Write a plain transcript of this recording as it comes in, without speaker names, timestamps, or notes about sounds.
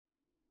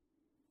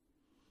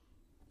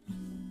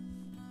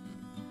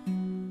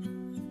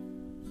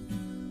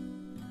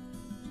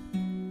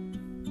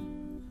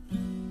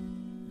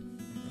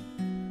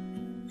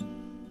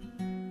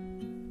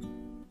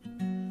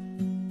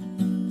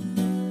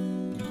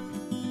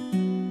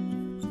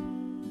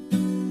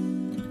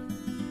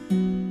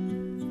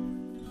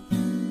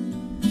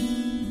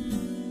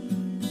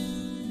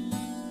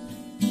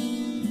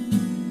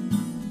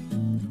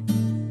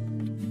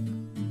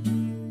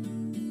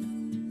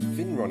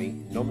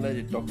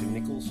nominated Dr.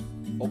 Nichols,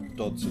 Bob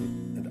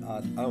Dodson and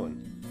Art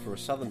Owen for a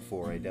southern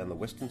foray down the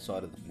western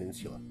side of the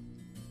peninsula.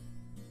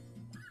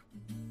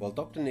 While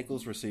Dr.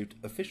 Nichols received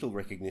official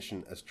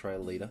recognition as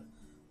trail leader,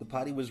 the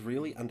party was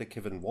really under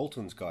Kevin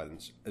Walton's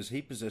guidance, as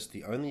he possessed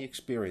the only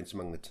experience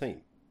among the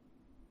team.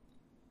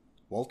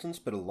 Walton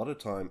spent a lot of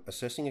time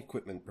assessing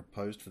equipment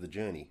proposed for the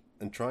journey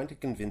and trying to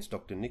convince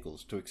Dr.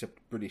 Nichols to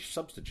accept British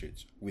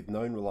substitutes with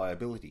known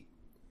reliability,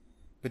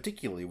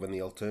 particularly when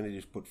the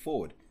alternatives put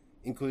forward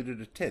included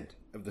a tent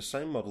of the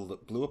same model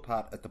that blew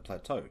apart at the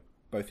plateau,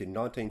 both in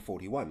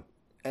 1941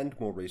 and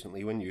more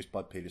recently when used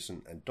by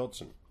Peterson and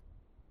Dodson.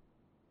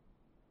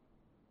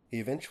 He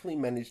eventually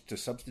managed to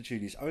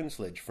substitute his own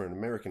sledge for an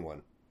American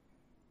one,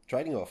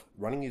 trading off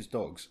running his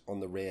dogs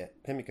on the rare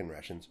pemmican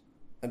rations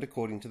and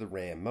according to the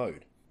rare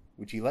mode,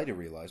 which he later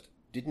realised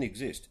didn't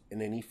exist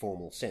in any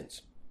formal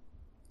sense.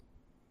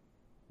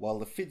 While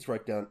the FIDS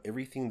wrote down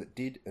everything that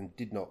did and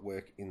did not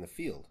work in the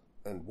field,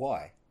 and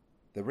why,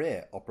 the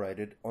rare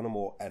operated on a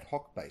more ad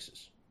hoc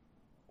basis.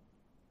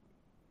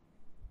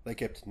 They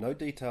kept no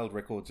detailed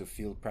records of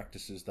field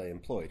practices they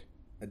employed,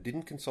 and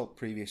didn't consult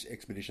previous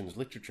expeditions'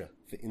 literature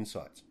for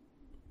insights.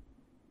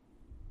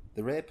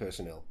 The rare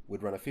personnel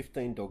would run a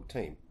 15-dog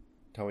team,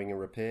 towing a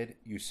repaired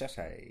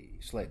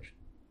USASA sledge.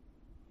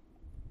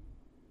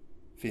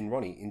 Finn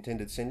Ronnie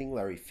intended sending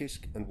Larry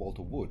Fisk and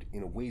Walter Wood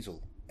in a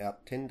Weasel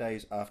out 10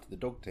 days after the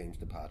dog teams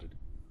departed,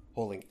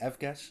 hauling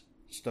avgas,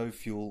 stove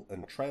fuel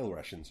and trail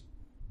rations,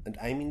 and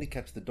aiming to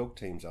catch the dog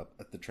teams up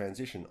at the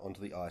transition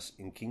onto the ice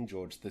in King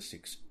George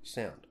VI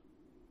Sound.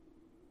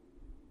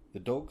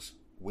 The dogs,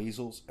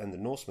 Weasels and the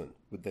Norsemen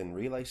would then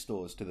relay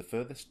stores to the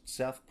furthest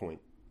south point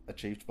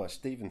achieved by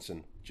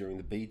Stevenson during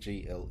the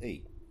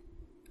BGLE,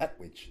 at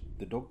which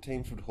the dog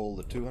teams would haul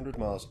the 200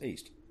 miles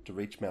east to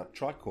reach Mount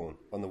Tricorn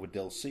on the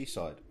Waddell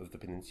seaside of the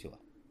peninsula.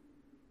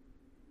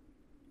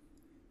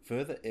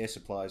 Further air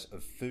supplies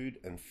of food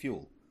and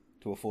fuel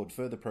to afford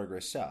further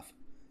progress south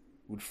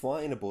would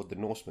fly in aboard the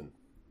Norsemen,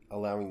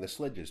 allowing the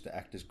sledges to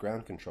act as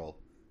ground control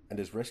and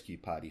as rescue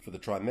party for the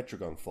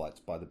Trimetragon flights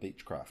by the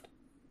Beechcraft.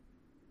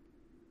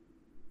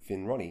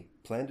 Finn Ronnie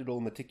planned it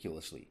all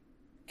meticulously,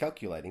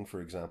 calculating, for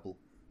example,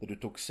 that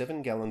it took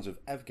 7 gallons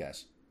of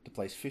avgas to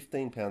place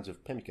 15 pounds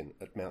of pemmican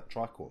at Mount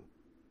Tricorn.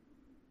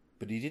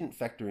 But he didn't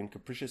factor in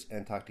capricious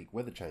Antarctic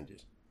weather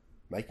changes,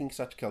 making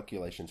such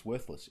calculations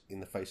worthless in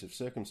the face of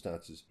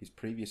circumstances his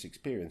previous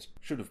experience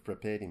should have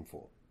prepared him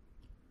for.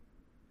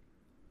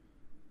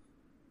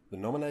 The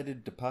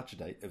nominated departure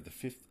date of the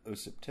 5th of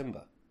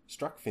September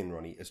struck Finn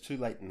Ronnie as too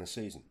late in the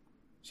season,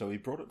 so he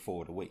brought it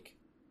forward a week.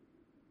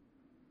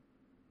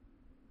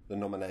 The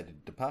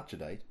nominated departure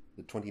date,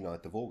 the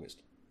 29th of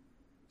August,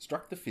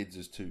 struck the FIDS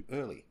as too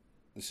early,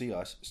 the sea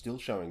ice still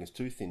showing as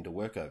too thin to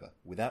work over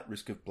without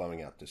risk of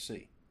blowing out to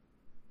sea.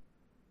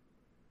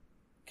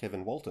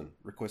 Kevin Walton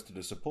requested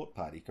a support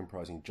party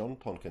comprising John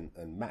Tonkin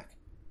and Mac,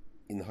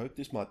 in the hope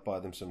this might buy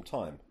them some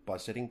time by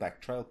setting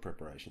back trail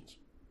preparations.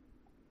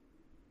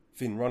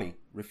 Finn Ronnie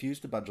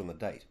refused to budge on the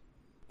date,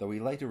 though he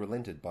later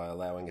relented by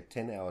allowing a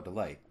 10-hour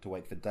delay to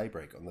wait for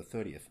daybreak on the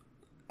 30th,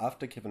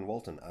 after Kevin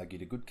Walton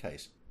argued a good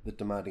case that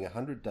demanding a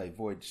 100-day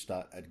voyage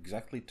start at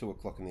exactly 2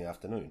 o'clock in the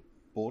afternoon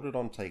bordered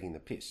on taking the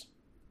piss,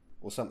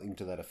 or something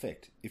to that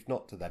effect, if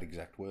not to that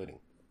exact wording.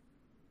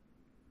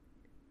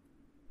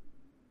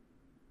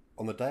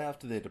 On the day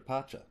after their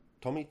departure,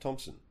 Tommy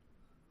Thompson,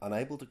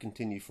 unable to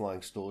continue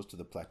flying stores to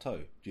the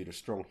plateau due to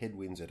strong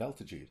headwinds at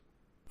altitude,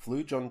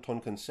 flew John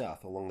Tonkin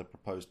south along the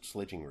proposed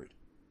sledging route.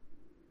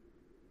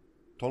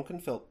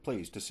 Tonkin felt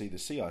pleased to see the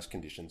sea ice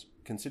conditions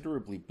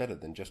considerably better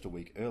than just a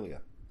week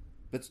earlier,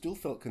 but still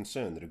felt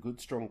concerned that a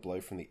good strong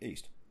blow from the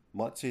east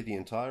might see the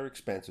entire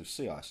expanse of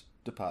sea ice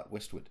depart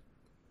westward,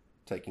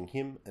 taking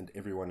him and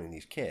everyone in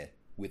his care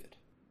with it.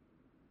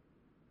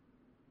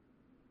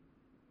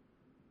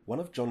 One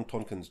of John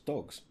Tonkin's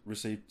dogs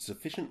received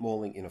sufficient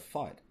mauling in a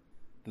fight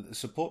that the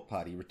support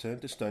party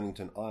returned to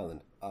Stonington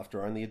Island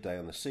after only a day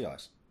on the sea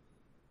ice,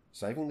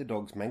 saving the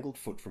dog's mangled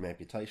foot from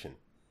amputation,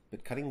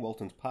 but cutting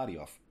Walton's party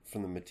off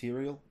from the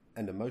material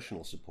and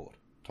emotional support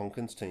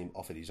Tonkin's team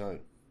offered his own.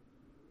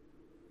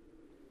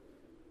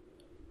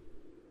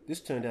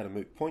 This turned out a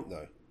moot point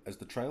though, as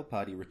the trail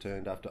party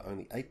returned after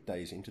only 8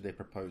 days into their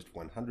proposed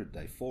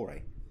 100-day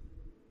foray,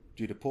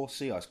 due to poor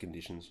sea ice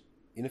conditions,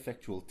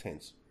 ineffectual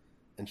tents,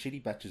 and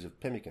shitty batches of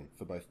pemmican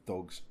for both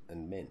dogs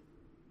and men.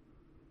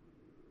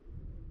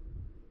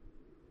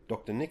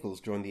 Dr.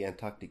 Nichols joined the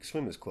Antarctic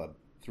Swimmers Club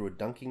through a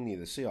dunking near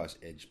the sea ice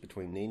edge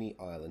between Nini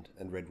Island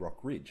and Red Rock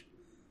Ridge,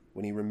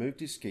 when he removed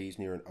his skis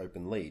near an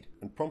open lead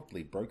and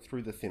promptly broke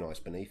through the thin ice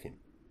beneath him.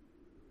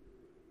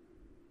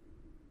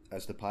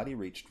 As the party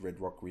reached Red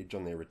Rock Ridge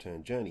on their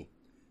return journey,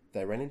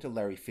 they ran into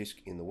Larry Fisk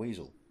in the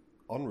Weasel,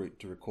 en route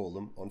to recall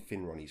them on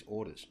Finn Ronnie's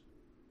orders.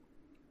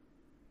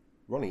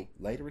 Ronnie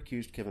later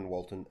accused Kevin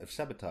Walton of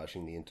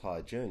sabotaging the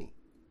entire journey,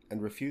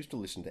 and refused to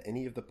listen to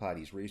any of the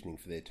party's reasoning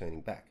for their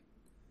turning back,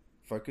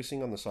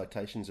 focusing on the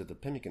citations of the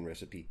pemmican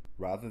recipe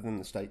rather than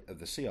the state of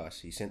the sea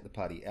ice he sent the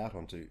party out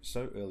onto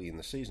so early in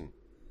the season,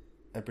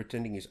 and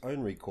pretending his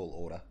own recall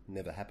order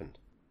never happened.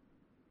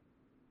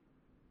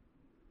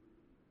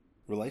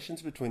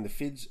 Relations between the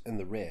Fids and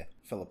the Rare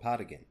fell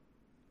apart again,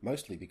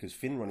 mostly because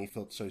Finn Ronnie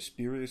felt so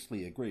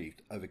spuriously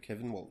aggrieved over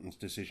Kevin Walton's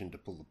decision to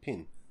pull the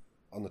pin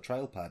on the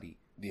trail party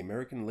the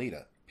American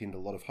leader pinned a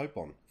lot of hope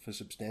on for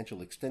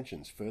substantial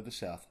extensions further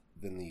south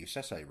than the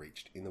Usase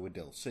reached in the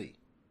Weddell Sea.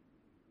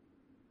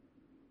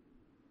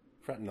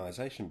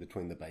 Fraternisation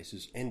between the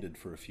bases ended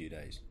for a few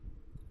days.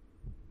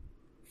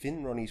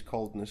 Finn Ronnie's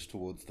coldness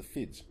towards the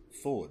Fids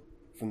thawed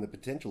from the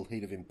potential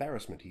heat of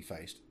embarrassment he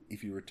faced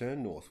if he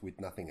returned north with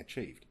nothing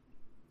achieved.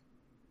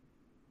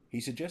 He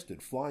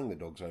suggested flying the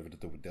dogs over to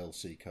the Weddell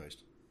Sea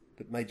coast,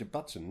 but Major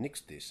Butson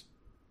nixed this,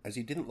 as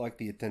he didn't like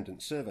the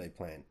attendant survey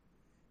plan,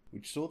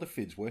 which saw the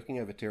Fids working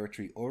over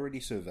territory already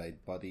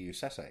surveyed by the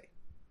Usase.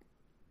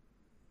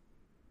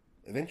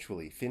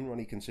 Eventually, Finn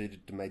Ronnie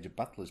conceded to Major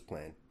Butler's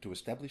plan to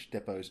establish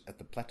depots at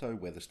the Plateau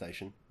Weather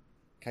Station,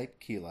 Cape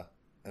Keeler,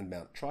 and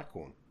Mount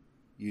Tricorn,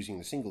 using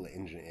the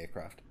single-engine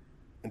aircraft,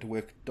 and to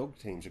work dog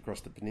teams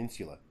across the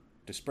peninsula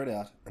to spread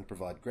out and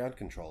provide ground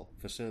control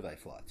for survey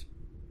flights.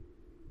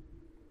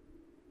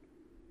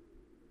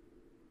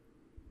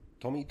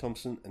 Tommy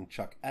Thompson and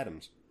Chuck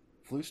Adams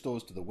flew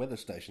stores to the weather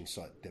station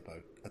site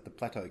depot at the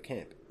Plateau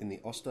Camp in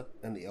the Oster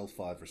and the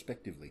L5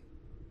 respectively,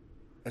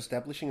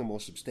 establishing a more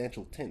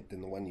substantial tent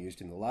than the one used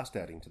in the last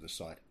outing to the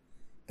site,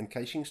 and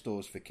caching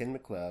stores for Ken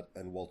McLeod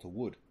and Walter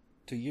Wood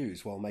to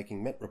use while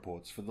making Met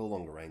reports for the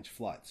longer-range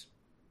flights.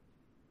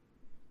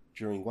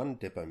 During one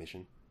depot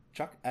mission,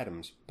 Chuck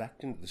Adams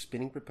backed into the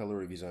spinning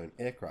propeller of his own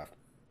aircraft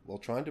while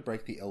trying to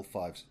break the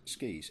L5's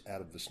skis out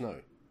of the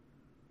snow.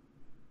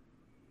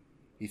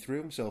 He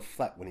threw himself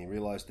flat when he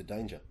realised the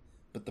danger,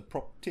 but the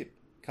prop tip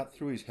cut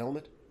through his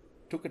helmet,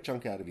 took a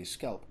chunk out of his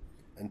scalp,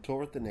 and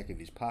tore at the neck of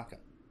his parka.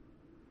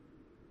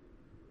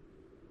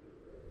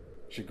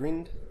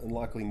 Chagrined, and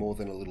likely more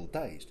than a little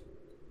dazed,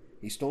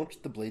 he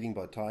staunched the bleeding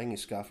by tying his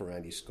scarf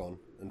around his scon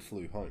and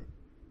flew home.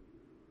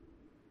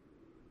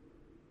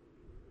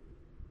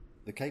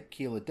 The Cape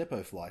Keeler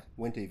depot flight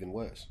went even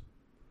worse.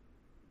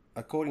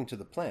 According to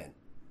the plan,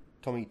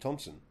 Tommy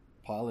Thompson,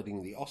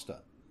 piloting the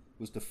Oster,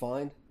 was to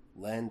find,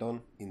 land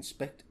on,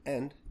 inspect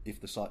and, if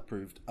the site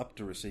proved up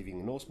to receiving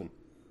the Norsemen,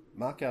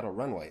 mark out a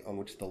runway on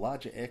which the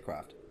larger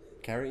aircraft,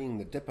 carrying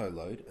the depot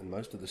load and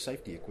most of the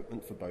safety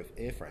equipment for both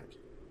airframes,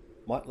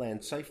 might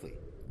land safely,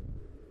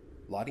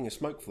 lighting a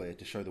smoke flare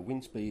to show the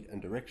wind speed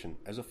and direction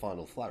as a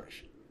final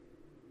flourish.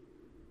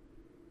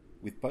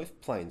 With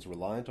both planes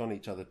reliant on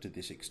each other to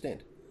this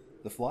extent,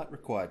 the flight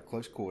required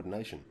close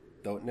coordination,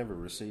 though it never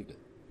received it.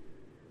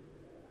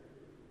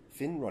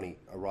 Finn Ronnie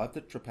arrived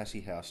at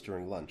Trepassey House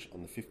during lunch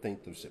on the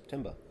 15th of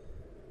September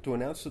to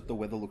announce that the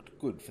weather looked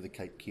good for the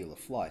Cape Keeler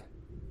flight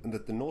and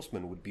that the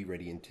Norsemen would be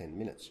ready in 10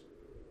 minutes.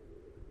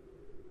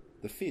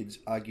 The Fids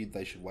argued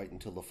they should wait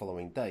until the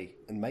following day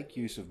and make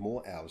use of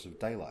more hours of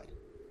daylight.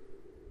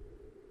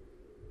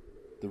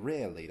 The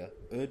Rare leader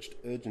urged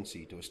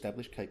urgency to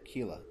establish Cape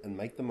Keeler and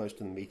make the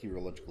most of the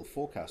meteorological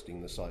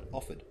forecasting the site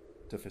offered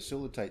to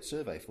facilitate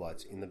survey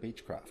flights in the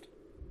Beechcraft.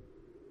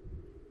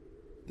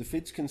 The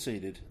Fids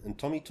conceded, and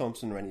Tommy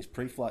Thompson ran his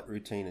pre-flight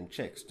routine and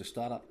checks to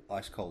start up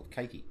Ice Cold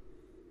Keiki,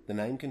 the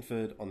name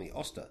conferred on the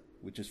Oster,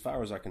 which as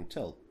far as I can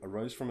tell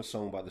arose from a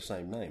song by the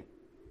same name,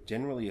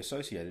 generally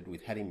associated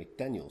with Hattie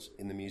McDaniels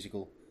in the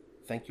musical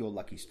Thank Your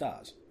Lucky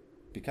Stars,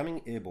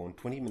 becoming airborne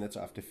 20 minutes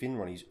after Finn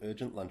Ronnie's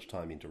urgent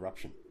lunchtime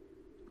interruption.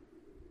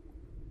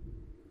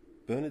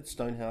 Bernard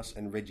Stonehouse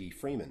and Reggie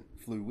Freeman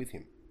flew with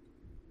him,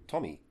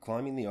 Tommy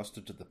climbing the Oster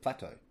to the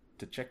plateau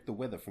to check the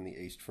weather from the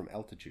east from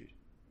altitude.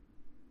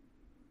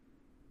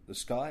 The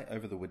sky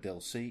over the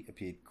Weddell Sea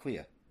appeared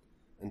clear,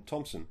 and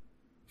Thompson,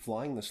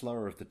 flying the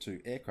slower of the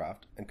two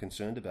aircraft and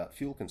concerned about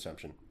fuel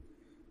consumption,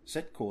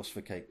 set course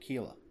for Cape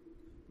Keeler,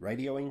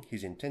 radioing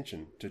his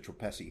intention to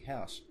Trepassey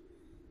House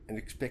and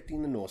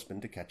expecting the Norsemen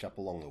to catch up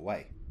along the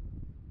way.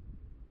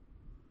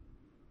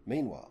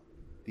 Meanwhile,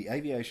 the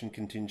aviation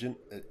contingent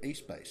at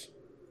East Base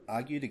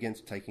argued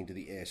against taking to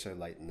the air so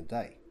late in the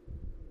day.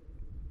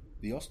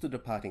 The Oster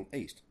departing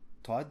east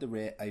tied the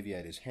Rare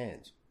aviator's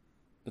hands,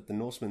 but the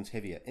Norseman's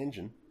heavier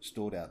engine,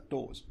 stored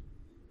outdoors,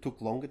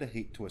 took longer to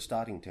heat to a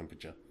starting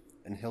temperature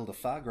and held a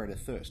far greater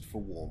thirst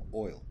for warm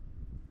oil.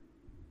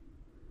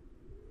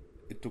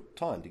 It took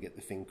time to get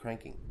the thing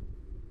cranking.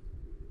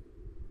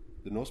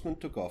 The Norseman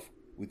took off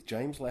with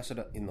James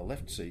Lassiter in the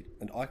left seat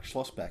and Ike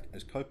Schlossbach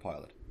as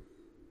co-pilot,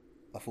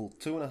 a full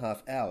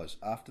 2.5 hours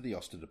after the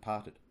Oster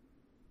departed.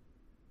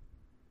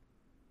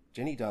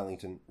 Jenny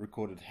Darlington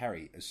recorded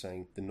Harry as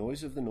saying the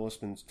noise of the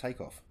Norseman's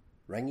takeoff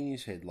rang in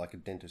his head like a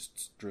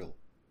dentist's drill.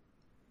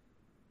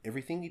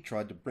 Everything he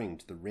tried to bring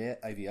to the Rare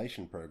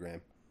aviation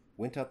program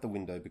went out the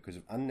window because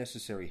of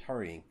unnecessary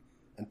hurrying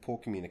and poor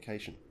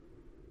communication.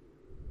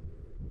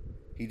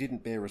 He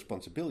didn't bear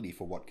responsibility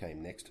for what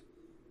came next,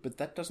 but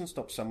that doesn't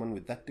stop someone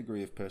with that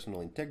degree of personal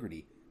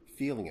integrity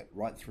feeling it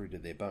right through to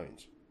their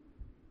bones.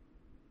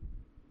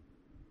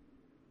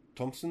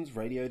 Thompson's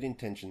radioed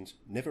intentions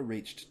never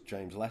reached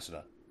James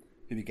Lassiter,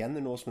 who began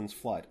the Norseman's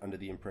flight under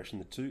the impression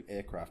the two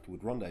aircraft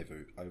would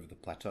rendezvous over the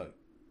plateau.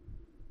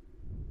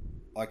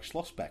 Ike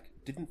Schlossbach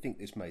didn't think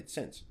this made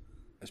sense,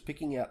 as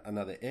picking out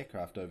another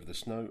aircraft over the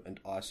snow and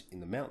ice in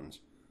the mountains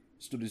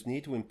stood as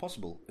near to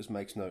impossible as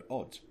makes no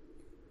odds,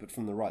 but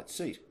from the right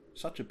seat,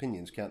 such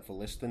opinions count for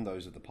less than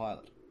those of the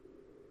pilot.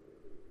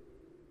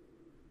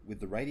 With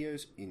the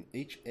radios in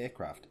each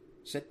aircraft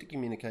set to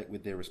communicate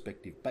with their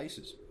respective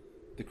bases,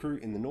 the crew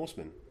in the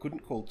Norseman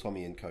couldn't call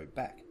Tommy and co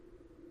back,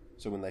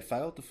 so when they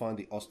failed to find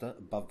the Oster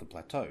above the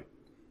plateau,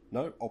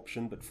 no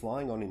option but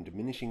flying on in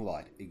diminishing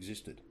light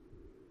existed.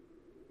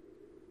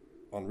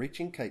 On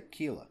reaching Cape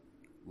Keeler,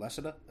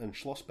 Lassiter and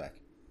Schlossbach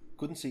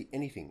couldn't see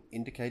anything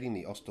indicating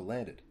the Oster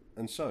landed,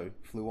 and so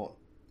flew on,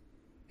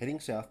 heading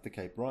south to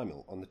Cape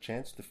Riemel on the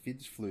chance the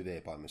Fids flew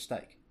there by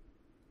mistake.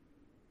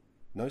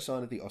 No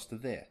sign of the Oster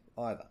there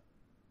either.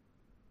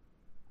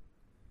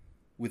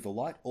 With the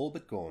light all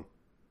but gone,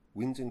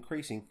 winds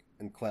increasing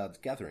and clouds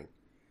gathering,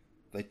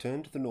 they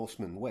turned the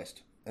Norseman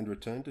west and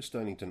returned to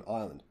Stonington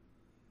Island,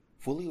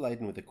 fully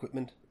laden with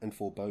equipment and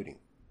foreboding.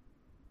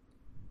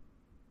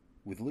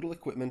 With little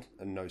equipment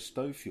and no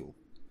stove fuel,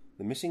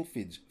 the missing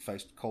Fids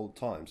faced cold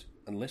times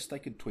unless they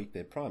could tweak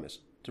their Primus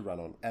to run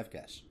on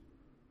avgas.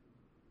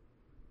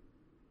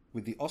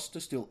 With the Oster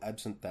still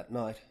absent that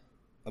night,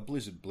 a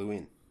blizzard blew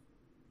in.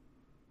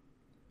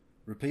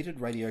 Repeated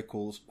radio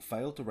calls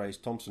failed to raise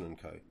Thompson and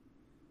co.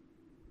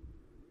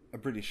 A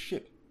British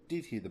ship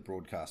did hear the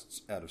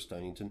broadcasts out of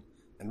Stonington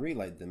and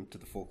relayed them to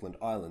the Falkland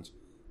Islands,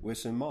 where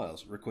Sir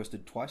Miles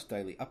requested twice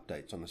daily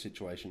updates on the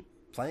situation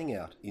playing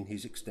out in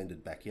his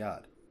extended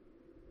backyard.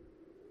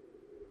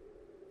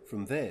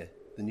 From there,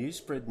 the news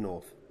spread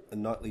north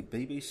and nightly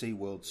BBC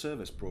World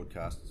Service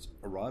broadcasts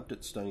arrived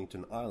at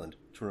Stonington Island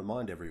to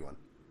remind everyone.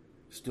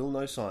 Still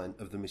no sign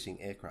of the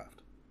missing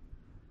aircraft.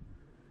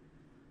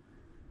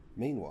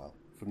 Meanwhile,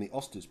 from the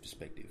Oster's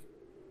perspective,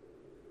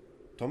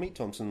 Tommy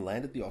Thompson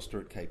landed the Oster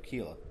at Cape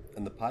Keeler,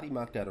 and the party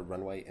marked out a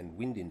runway and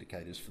wind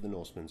indicators for the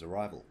Norseman's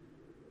arrival.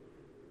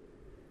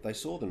 They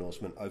saw the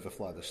Norseman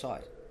overfly the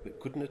site, but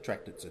couldn't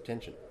attract its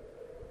attention.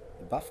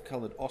 The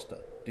buff-coloured Oster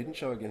didn't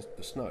show against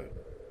the snow,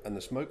 and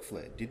the smoke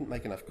flare didn't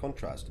make enough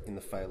contrast in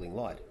the failing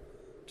light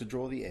to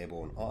draw the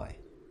airborne eye.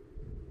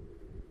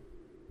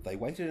 They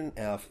waited an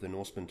hour for the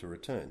Norseman to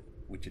return,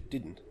 which it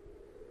didn't,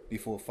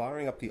 before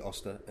firing up the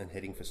Oster and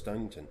heading for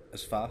Stonington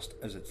as fast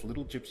as its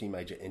little Gypsy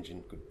Major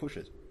engine could push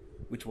it,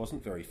 which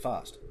wasn't very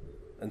fast,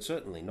 and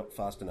certainly not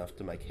fast enough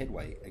to make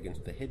headway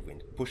against the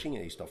headwind pushing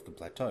east off the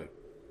plateau,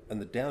 and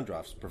the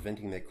downdrafts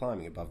preventing their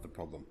climbing above the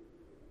problem.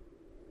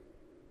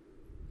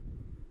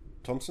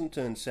 Thompson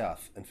turned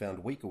south and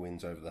found weaker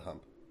winds over the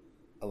hump,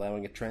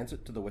 allowing a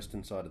transit to the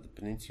western side of the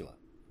peninsula,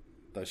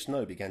 though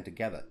snow began to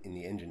gather in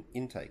the engine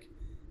intake,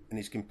 and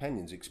his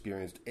companions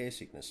experienced air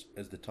sickness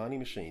as the tiny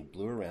machine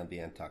blew around the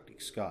Antarctic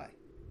sky.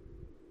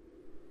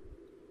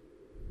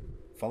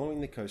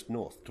 Following the coast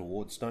north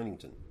towards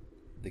Stonington,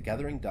 the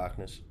gathering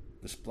darkness,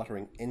 the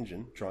spluttering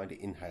engine trying to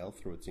inhale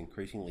through its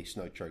increasingly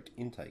snow-choked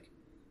intake,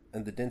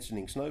 and the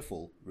densening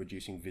snowfall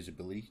reducing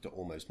visibility to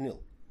almost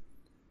nil,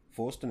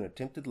 forced an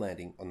attempted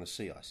landing on the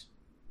sea ice.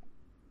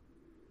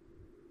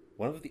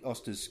 One of the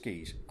Oster's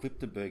skis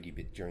clipped a bergy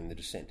bit during the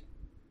descent,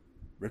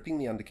 ripping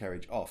the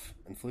undercarriage off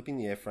and flipping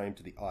the airframe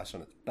to the ice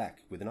on its back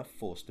with enough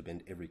force to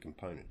bend every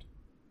component.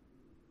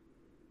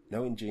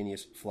 No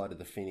ingenious Flight of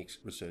the Phoenix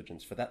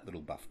resurgence for that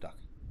little buff duck.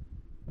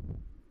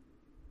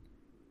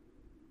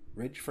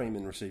 Reg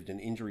Freeman received an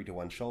injury to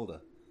one shoulder,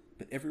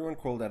 but everyone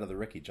crawled out of the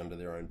wreckage under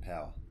their own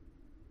power.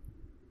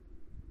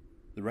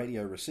 The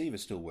radio receiver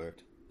still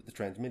worked, but the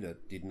transmitter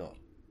did not,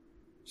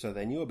 so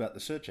they knew about the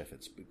search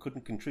efforts but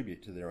couldn't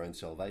contribute to their own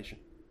salvation.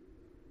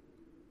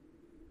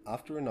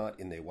 After a night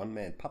in their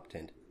one-man pup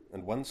tent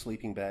and one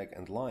sleeping bag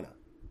and liner,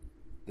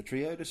 the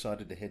trio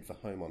decided to head for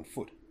home on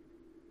foot,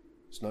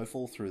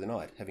 snowfall through the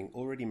night having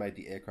already made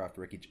the aircraft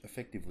wreckage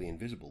effectively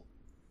invisible,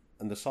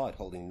 and the site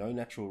holding no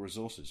natural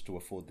resources to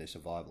afford their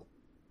survival.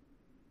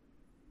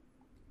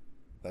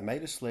 They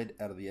made a sled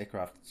out of the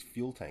aircraft's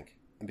fuel tank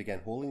and began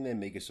hauling their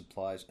meagre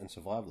supplies and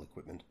survival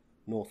equipment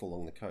north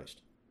along the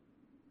coast.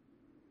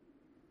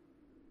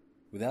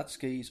 Without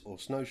skis or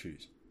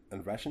snowshoes,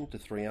 and rationed to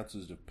 3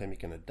 ounces of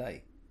pemmican a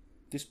day,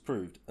 this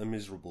proved a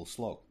miserable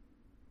slog.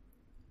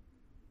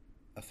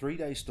 A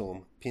 3-day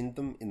storm pinned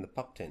them in the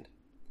pup tent,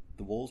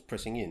 the walls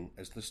pressing in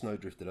as the snow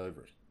drifted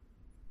over it.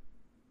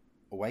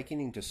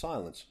 Awakening to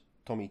silence,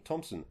 Tommy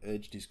Thompson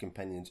urged his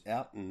companions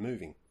out and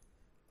moving,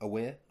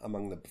 aware,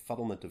 among the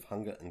befuddlement of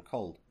hunger and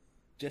cold,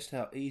 just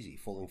how easy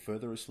falling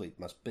further asleep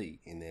must be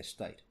in their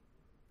state.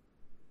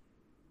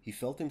 He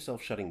felt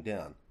himself shutting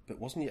down, but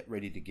wasn't yet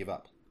ready to give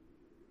up.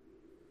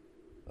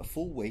 A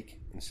full week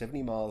and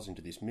 70 miles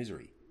into this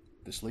misery,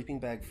 the sleeping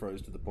bag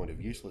froze to the point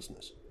of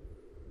uselessness,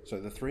 so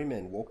the 3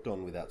 men walked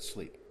on without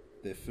sleep,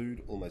 their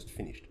food almost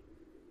finished,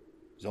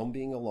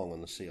 zombieing along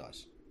on the sea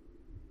ice.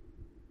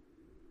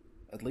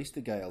 At least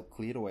the gale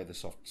cleared away the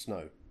soft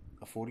snow,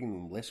 affording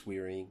them less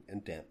wearying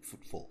and damp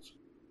footfalls.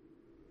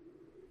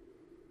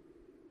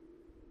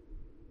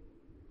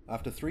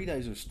 After 3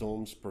 days of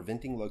storms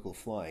preventing local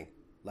flying,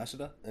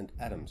 Lassiter and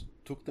Adams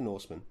took the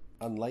Norseman,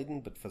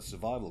 unladen but for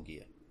survival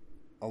gear,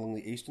 along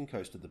the eastern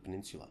coast of the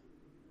peninsula.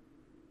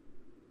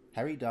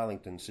 Harry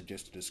Darlington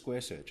suggested a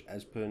square search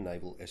as per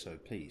naval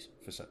SOPs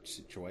for such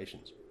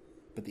situations,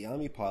 but the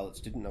Army pilots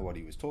didn't know what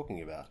he was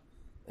talking about,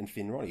 and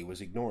Finn Ronnie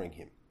was ignoring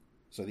him,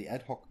 so the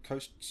ad hoc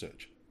coast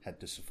search had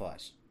to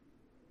suffice.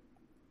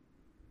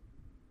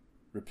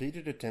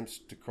 Repeated attempts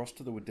to cross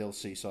to the Weddell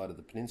seaside of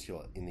the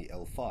peninsula in the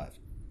L5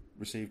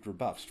 received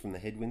rebuffs from the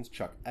headwinds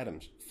Chuck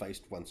Adams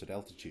faced once at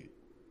altitude.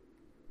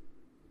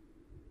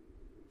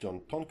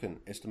 John Tonkin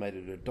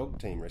estimated a dog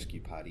team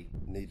rescue party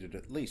needed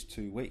at least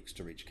 2 weeks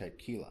to reach Cape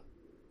Keeler,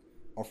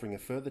 offering a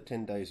further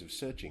 10 days of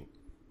searching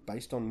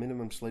based on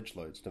minimum sledge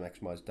loads to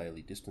maximise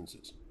daily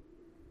distances.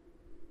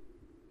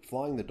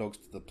 Flying the dogs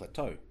to the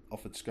plateau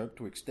offered scope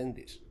to extend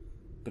this,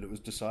 but it was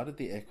decided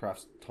the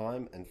aircraft's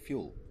time and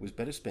fuel was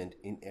better spent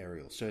in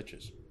aerial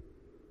searches.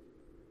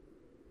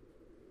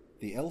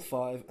 The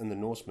L5 and the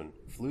Norseman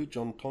flew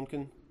John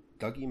Tonkin,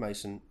 Dougie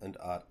Mason and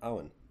Art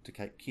Owen to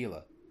Cape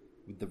Keeler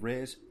with the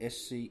RARES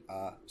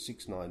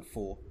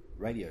SCR-694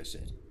 radio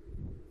set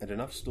and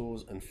enough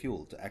stores and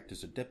fuel to act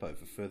as a depot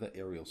for further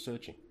aerial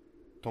searching,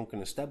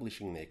 Tonkin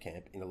establishing their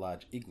camp in a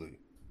large igloo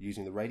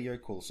using the radio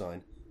call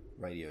sign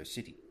Radio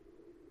City.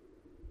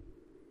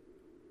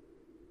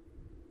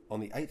 On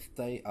the 8th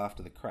day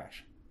after the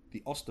crash,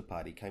 the Oster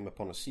party came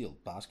upon a seal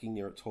basking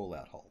near its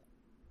haul-out hole.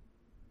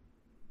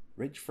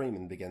 Reg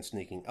Freeman began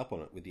sneaking up on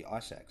it with the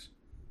ice axe,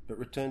 but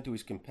returned to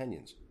his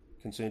companions,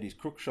 concerned his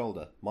crook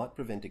shoulder might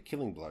prevent a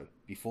killing blow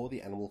before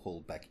the animal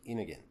hauled back in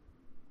again.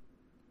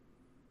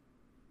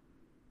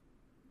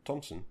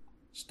 Thompson,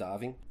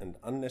 starving and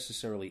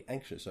unnecessarily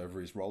anxious over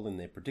his role in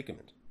their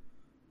predicament,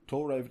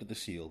 tore over to the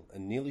seal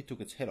and nearly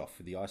took its head off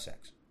with the ice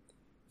axe,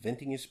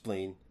 venting his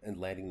spleen and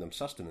landing them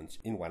sustenance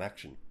in one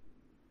action.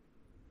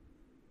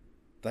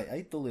 They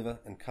ate the liver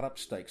and cut up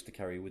steaks to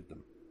carry with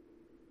them.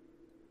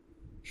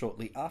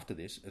 Shortly after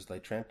this, as they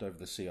tramped over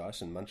the sea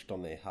ice and munched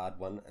on their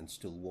hard-won and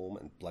still warm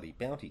and bloody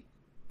bounty,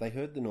 they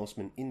heard the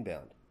Norsemen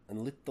inbound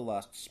and lit the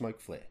last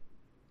smoke flare.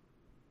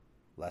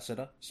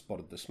 Lassiter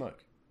spotted the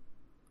smoke.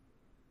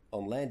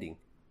 On landing,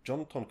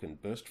 John Tonkin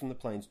burst from the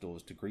plane's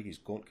doors to greet his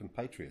gaunt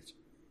compatriots,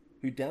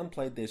 who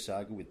downplayed their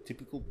saga with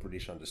typical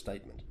British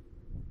understatement.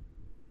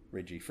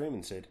 Reggie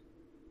Freeman said,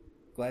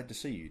 "Glad to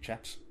see you,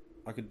 chaps.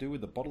 I could do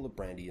with a bottle of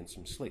brandy and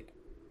some sleep."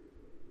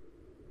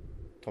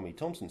 Tommy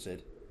Thompson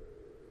said,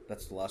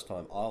 "That's the last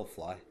time I'll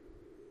fly."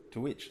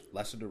 To which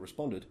Lassiter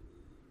responded,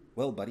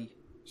 "Well, buddy,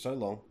 so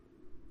long.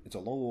 It's a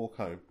long walk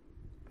home,"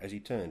 as he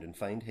turned and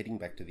feigned heading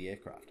back to the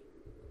aircraft.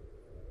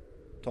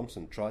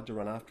 Thompson tried to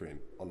run after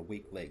him on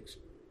weak legs.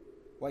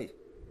 "Wait,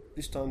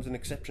 this time's an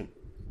exception."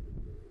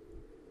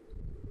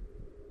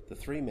 The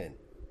 3 men,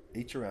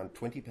 each around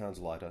 20 pounds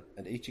lighter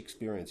and each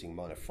experiencing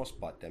minor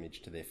frostbite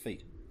damage to their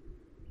feet,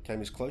 came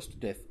as close to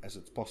death as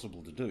it's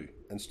possible to do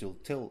and still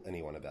tell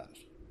anyone about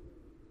it.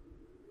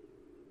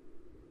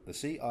 The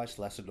sea ice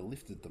Lassiter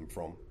lifted them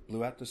from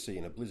blew out to sea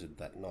in a blizzard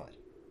that night.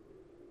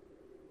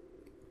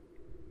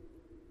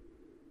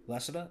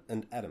 Lassiter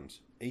and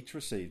Adams each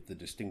received the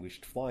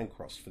Distinguished Flying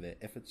Cross for their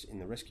efforts in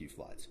the rescue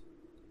flights.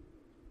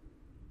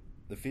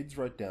 The FIDS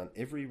wrote down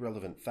every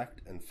relevant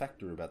fact and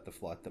factor about the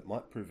flight that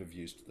might prove of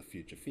use to the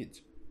future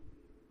FIDS.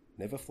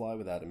 Never fly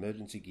without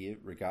emergency gear,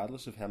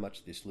 regardless of how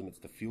much this limits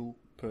the fuel,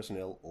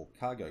 personnel, or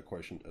cargo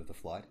quotient of the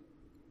flight.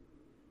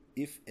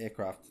 If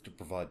aircraft to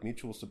provide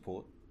mutual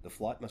support, the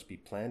flight must be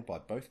planned by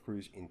both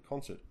crews in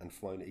concert and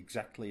flown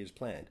exactly as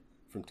planned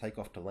from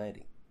takeoff to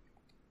landing.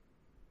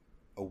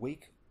 A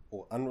weak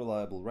or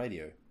unreliable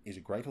radio is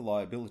a greater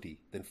liability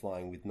than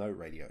flying with no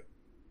radio.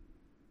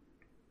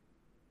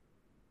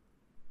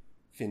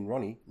 Finn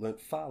Ronnie learnt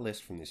far less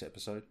from this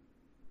episode.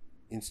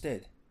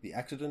 Instead, the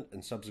accident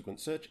and subsequent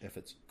search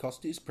efforts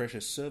cost his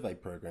precious survey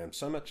program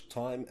so much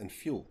time and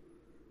fuel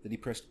that he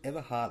pressed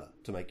ever harder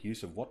to make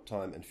use of what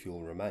time and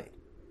fuel remained,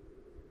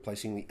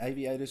 placing the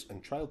aviators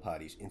and trail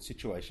parties in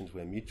situations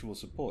where mutual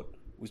support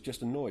was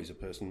just a noise a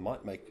person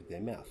might make with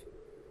their mouth,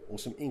 or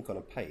some ink on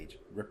a page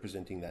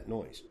representing that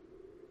noise.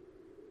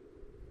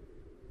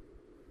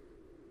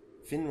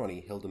 Finn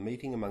Ronnie held a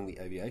meeting among the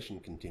aviation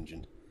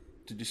contingent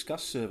to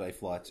discuss survey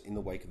flights in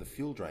the wake of the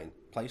fuel drain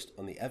placed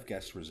on the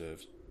avgas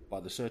reserves by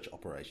the search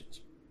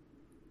operations.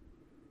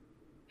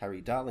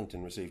 Harry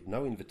Darlington received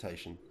no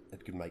invitation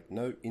and could make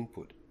no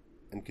input,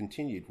 and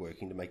continued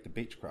working to make the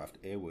Beechcraft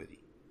airworthy.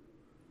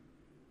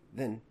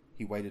 Then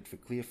he waited for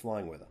clear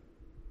flying weather.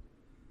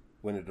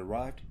 When it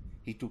arrived,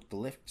 he took the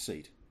left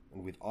seat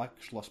and, with Ike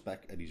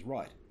Schlossbach at his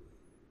right,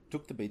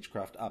 took the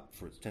Beechcraft up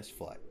for its test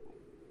flight.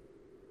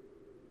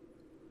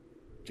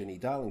 Jenny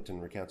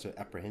Darlington recounts her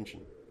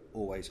apprehension,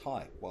 always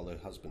high while her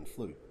husband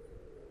flew,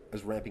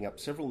 as ramping up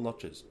several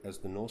notches as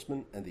the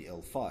Norseman and the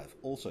L5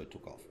 also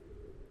took off.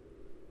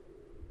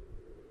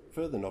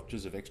 Further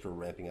notches of extra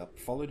ramping up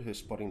followed her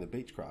spotting the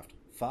Beechcraft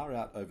far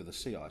out over the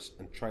sea ice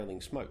and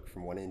trailing smoke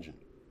from one engine.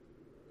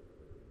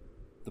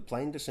 The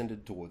plane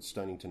descended towards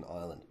Stonington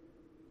Island.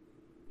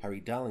 Harry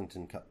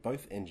Darlington cut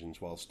both engines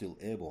while still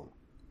airborne,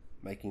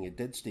 making a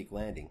dead stick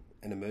landing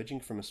and emerging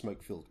from a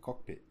smoke-filled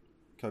cockpit,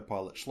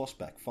 co-pilot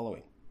Schlossbach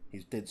following,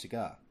 his dead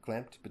cigar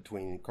clamped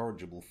between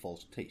incorrigible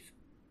false teeth.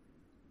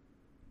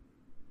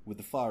 With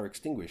the fire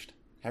extinguished,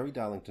 Harry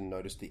Darlington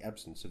noticed the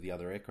absence of the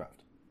other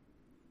aircraft.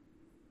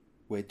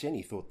 Where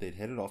Jenny thought they'd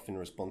headed off in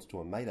response to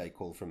a mayday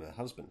call from her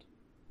husband,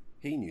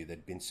 he knew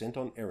they'd been sent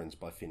on errands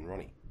by Finn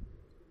Ronnie.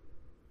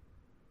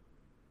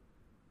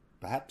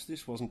 Perhaps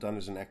this wasn't done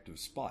as an act of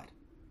spite,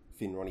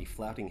 Finn Ronnie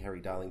flouting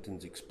Harry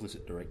Darlington's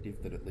explicit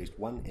directive that at least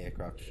one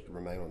aircraft should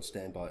remain on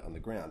standby on the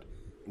ground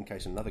in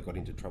case another got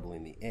into trouble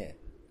in the air.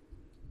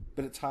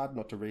 But it's hard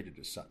not to read it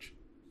as such.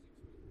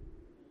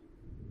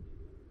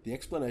 The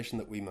explanation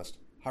that we must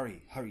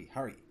hurry, hurry,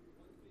 hurry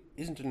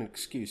isn't an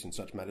excuse in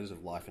such matters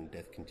of life and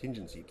death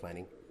contingency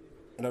planning,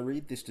 and I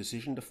read this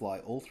decision to fly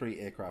all three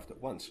aircraft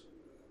at once,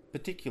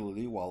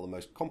 particularly while the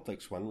most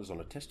complex one was on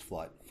a test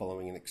flight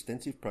following an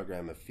extensive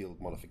program of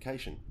field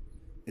modification,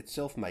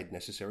 itself made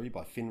necessary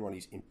by Finn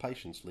Ronnie's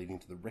impatience leading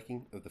to the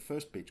wrecking of the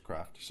first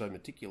Beechcraft so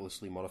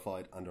meticulously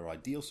modified under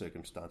ideal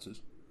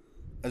circumstances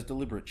as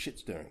deliberate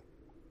shit-stirring,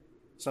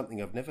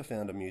 something I've never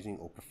found amusing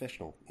or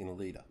professional in a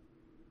leader.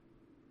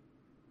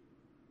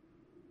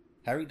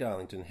 Harry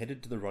Darlington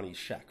headed to the Ronnie's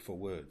shack for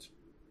words.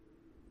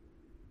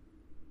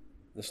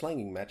 The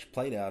slanging match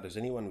played out as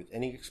anyone with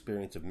any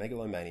experience of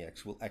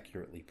megalomaniacs will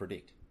accurately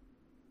predict.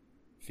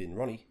 Finn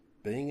Ronnie,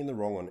 being in the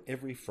wrong on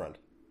every front,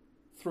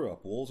 threw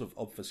up walls of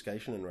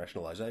obfuscation and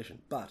rationalisation,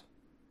 but,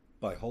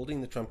 by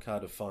holding the trump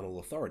card of final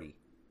authority,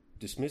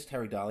 dismissed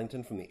Harry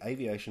Darlington from the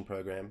aviation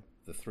program,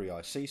 the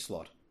 3IC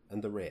slot,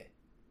 and the rare.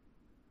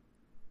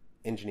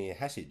 Engineer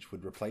Hassage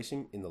would replace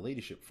him in the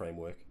leadership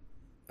framework,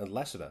 and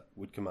Lassiter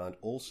would command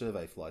all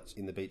survey flights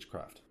in the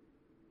Beechcraft.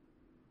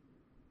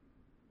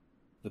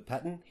 The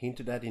pattern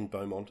hinted at in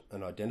Beaumont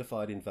and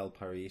identified in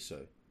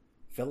Valparaiso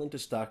fell into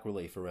stark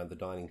relief around the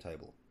dining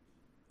table.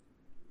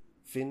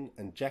 Finn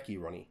and Jackie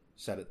Ronnie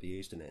sat at the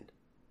eastern end.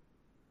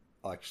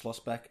 Ike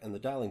Schlossbach and the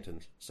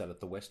Darlingtons sat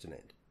at the western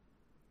end.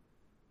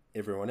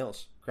 Everyone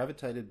else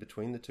gravitated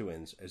between the two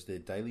ends as their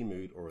daily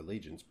mood or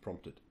allegiance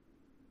prompted.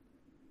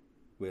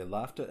 Where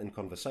laughter and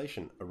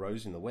conversation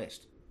arose in the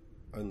west,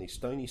 only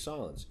stony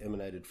silence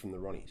emanated from the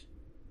Ronnies.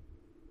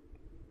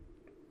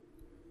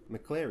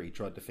 McClary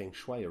tried to feng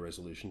shui a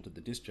resolution to the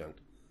disjunct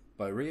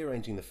by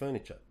rearranging the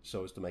furniture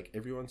so as to make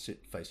everyone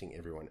sit facing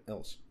everyone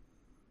else,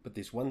 but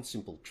this one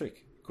simple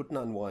trick couldn't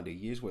unwind a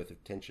year's worth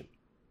of tension.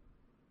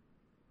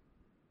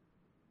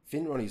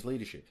 Finn Ronnie's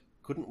leadership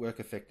couldn't work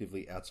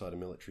effectively outside a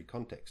military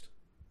context.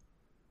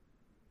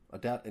 I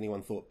doubt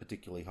anyone thought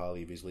particularly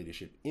highly of his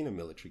leadership in a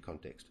military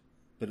context,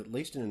 but at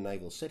least in a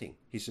naval setting,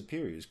 his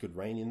superiors could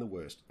rein in the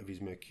worst of his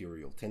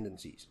mercurial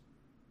tendencies.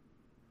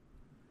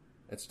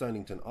 At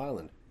Stonington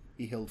Island,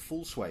 he held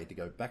full sway to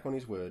go back on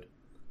his word,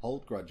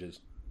 hold grudges,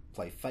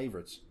 play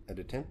favourites, and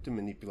attempt to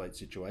manipulate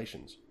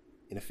situations,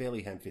 in a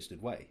fairly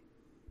ham-fisted way,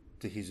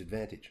 to his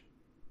advantage.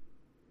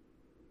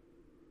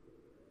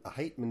 I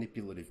hate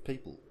manipulative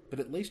people, but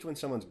at least when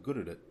someone's good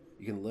at it,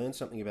 you can learn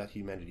something about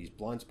humanity's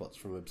blind spots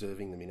from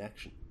observing them in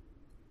action.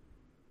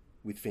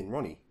 With Finn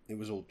Ronnie, it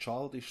was all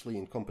childishly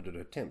incompetent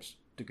attempts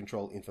to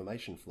control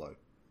information flow,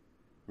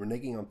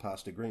 reneging on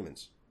past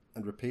agreements,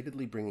 and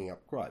repeatedly bringing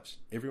up gripes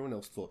everyone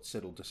else thought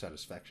settled to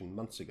satisfaction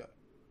months ago.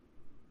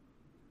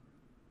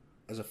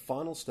 As a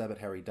final stab at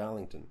Harry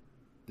Darlington,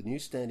 the new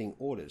standing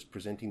orders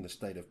presenting the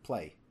state of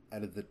play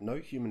added that no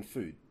human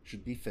food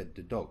should be fed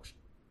to dogs,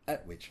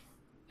 at which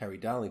Harry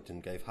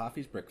Darlington gave half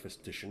his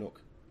breakfast to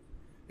Chinook,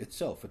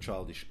 itself a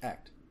childish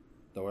act,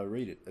 though I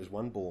read it as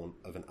one born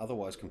of an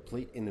otherwise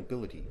complete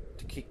inability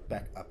to kick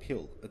back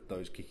uphill at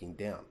those kicking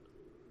down.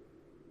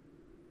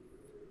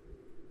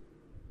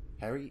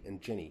 Harry and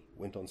Jenny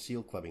went on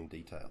seal clubbing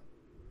detail,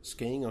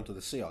 skiing onto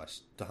the sea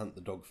ice to hunt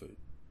the dog food.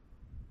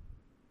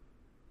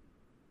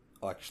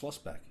 Ike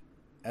Schlossbach,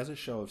 as a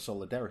show of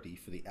solidarity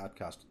for the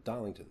outcast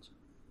Darlingtons,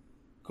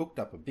 cooked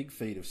up a big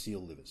feed of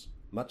seal livers,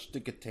 much to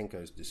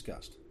Gatenko's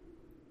disgust.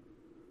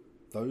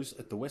 Those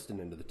at the western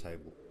end of the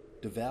table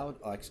devoured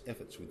Ike's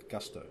efforts with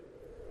gusto,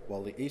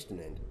 while the eastern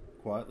end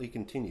quietly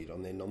continued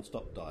on their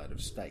non-stop diet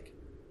of steak.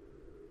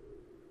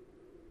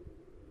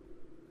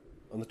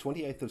 On the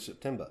 28th of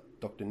September,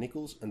 Dr.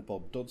 Nichols and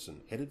Bob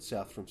Dodson headed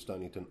south from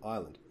Stonington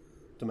Island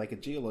to make a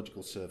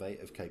geological survey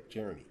of Cape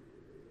Jeremy.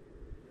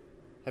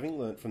 Having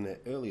learnt from their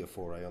earlier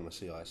foray on the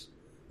sea ice,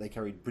 they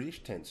carried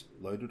British tents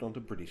loaded onto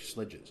British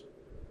sledges.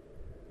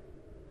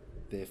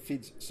 Their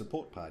FIDS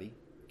support party,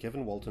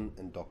 Kevin Walton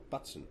and Doc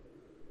Butson,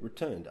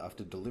 returned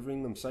after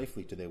delivering them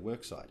safely to their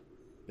worksite,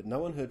 but no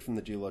one heard from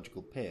the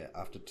geological pair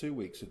after 2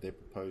 weeks of their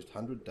proposed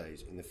 100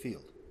 days in the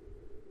field.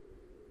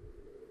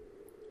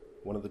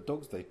 One of the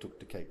dogs they took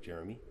to Cape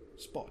Jeremy,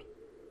 Spot,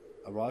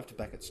 arrived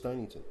back at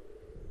Stonington,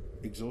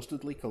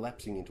 exhaustedly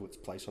collapsing into its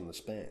place on the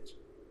spans.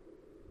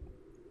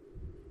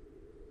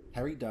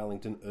 Harry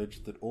Darlington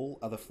urged that all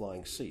other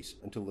flying cease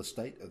until the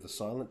state of the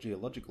silent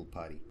geological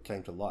party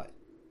came to light,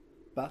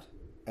 but,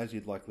 as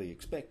you'd likely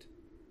expect,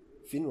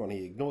 Finn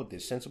Ronnie ignored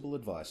this sensible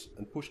advice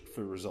and pushed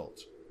for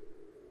results,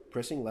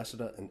 pressing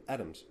Lassiter and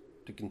Adams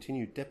to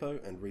continue depot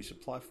and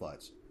resupply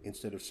flights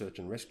instead of search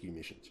and rescue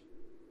missions.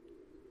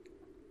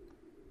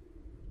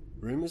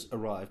 Rumours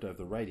arrived over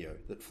the radio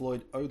that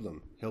Floyd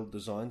Odlum held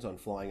designs on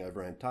flying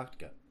over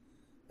Antarctica,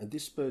 and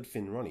this spurred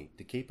Finn Ronnie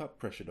to keep up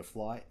pressure to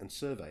fly and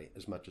survey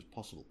as much as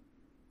possible.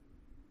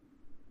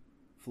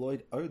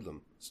 Floyd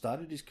Odlum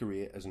started his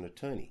career as an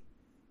attorney,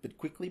 but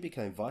quickly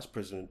became vice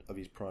president of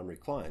his primary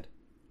client,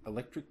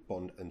 Electric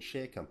Bond and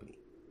Share Company.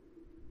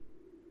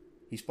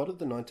 He spotted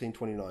the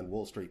 1929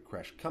 Wall Street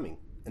crash coming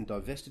and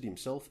divested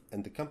himself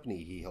and the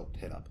company he helped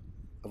head up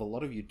of a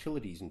lot of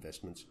utilities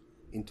investments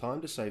in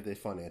time to save their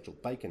financial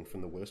bacon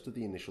from the worst of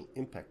the initial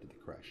impact of the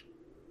crash,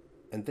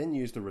 and then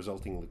used the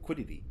resulting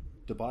liquidity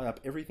to buy up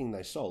everything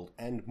they sold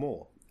and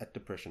more at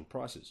depression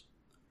prices,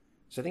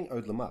 setting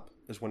Odlum up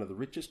as one of the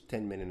richest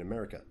 10 men in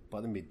America by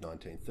the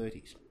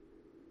mid-1930s.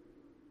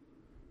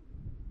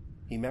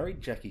 He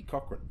married Jackie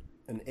Cochran,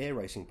 an air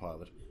racing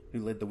pilot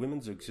who led the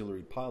Women's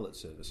Auxiliary Pilot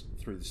Service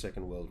through the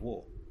Second World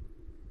War,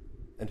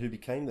 and who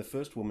became the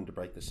first woman to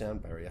break the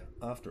sound barrier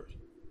after it.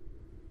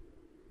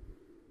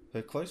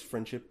 Her close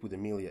friendship with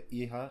Amelia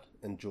Earhart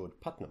and George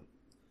Putnam,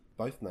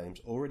 both names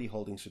already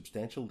holding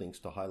substantial links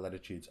to high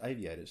latitudes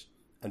aviators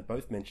and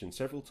both mentioned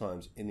several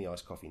times in the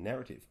Iced Coffee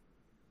narrative,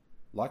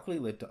 likely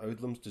led to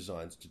Odlum's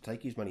designs to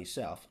take his money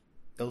south,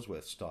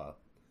 Ellsworth style,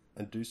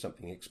 and do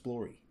something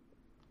explory.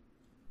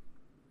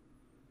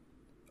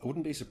 I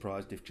wouldn't be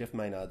surprised if Jeff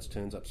Maynards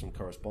turns up some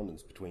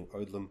correspondence between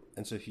Odlum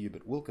and Sir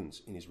Hubert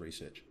Wilkins in his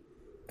research,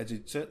 as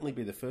he'd certainly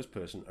be the first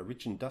person a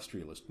rich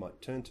industrialist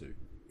might turn to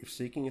if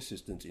seeking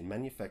assistance in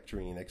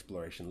manufacturing an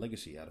exploration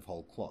legacy out of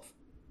whole cloth.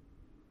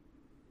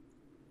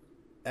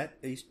 At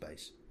East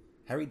Base,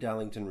 Harry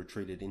Darlington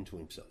retreated into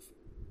himself.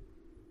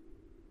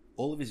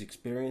 All of his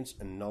experience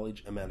and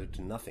knowledge amounted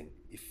to nothing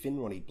if Finn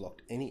Ronnie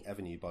blocked any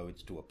avenue by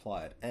which to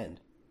apply it, and,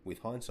 with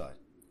hindsight,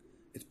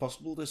 it's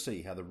possible to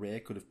see how the rare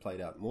could have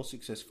played out more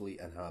successfully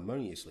and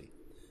harmoniously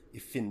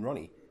if Finn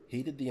Ronnie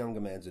heeded the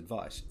younger man's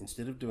advice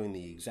instead of doing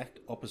the exact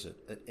opposite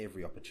at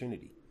every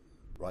opportunity,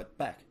 right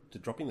back to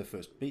dropping the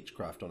first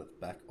Beechcraft on its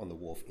back on the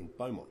wharf in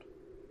Beaumont.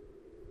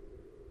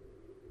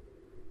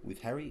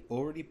 With Harry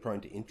already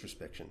prone to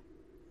introspection,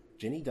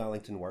 Jenny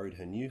Darlington worried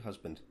her new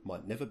husband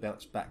might never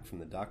bounce back from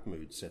the dark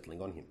mood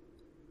settling on him,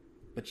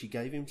 but she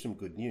gave him some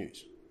good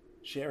news,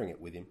 sharing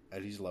it with him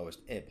at his lowest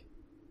ebb.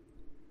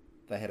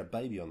 They had a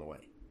baby on the way.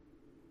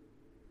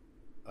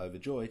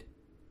 Overjoyed,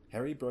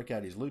 Harry broke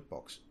out his loot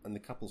box and the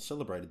couple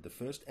celebrated the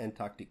first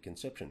Antarctic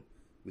conception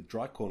with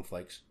dry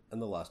cornflakes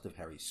and the last of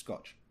Harry's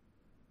scotch.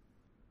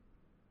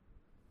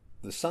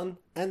 The Sun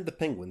and the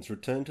Penguins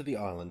returned to the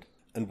island,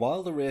 and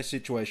while the rare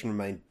situation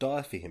remained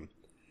dire for him,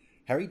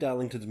 Harry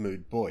Darlington's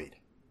mood buoyed.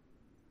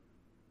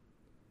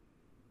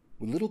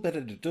 With little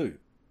better to do,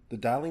 the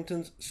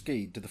Darlingtons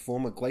skied to the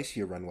former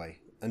glacier runway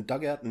and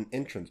dug out an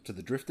entrance to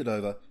the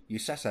drifted-over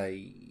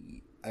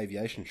USASA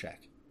aviation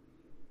shack.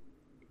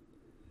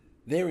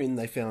 Therein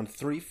they found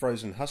 3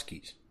 frozen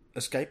huskies,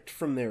 escaped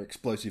from their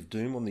explosive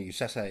doom on the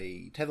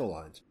USASA tether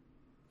lines,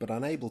 but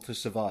unable to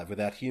survive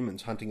without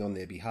humans hunting on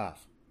their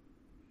behalf.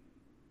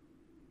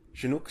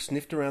 Chinook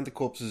sniffed around the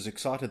corpses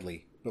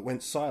excitedly, but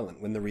went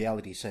silent when the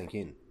reality sank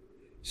in,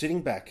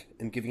 sitting back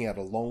and giving out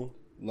a long,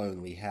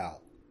 lonely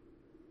howl.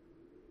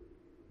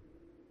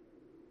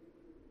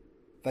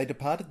 They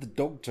departed the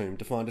dog tomb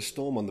to find a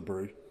storm on the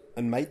brew,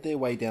 and made their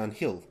way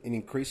downhill in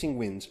increasing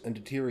winds and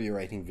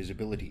deteriorating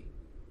visibility.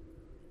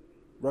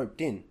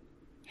 Roped in,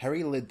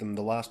 Harry led them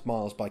the last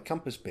miles by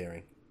compass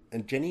bearing,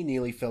 and Jenny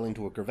nearly fell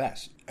into a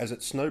crevasse as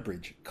its snow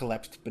bridge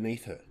collapsed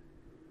beneath her.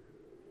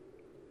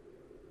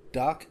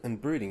 Dark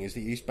and brooding as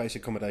the East Base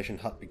accommodation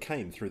hut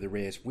became through the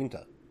rare's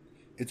winter,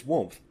 its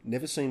warmth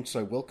never seemed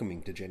so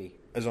welcoming to Jenny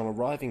as on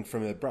arriving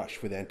from her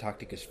brush with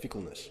Antarctica's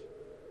fickleness.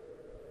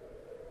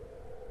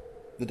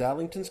 The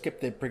Darlingtons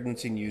kept their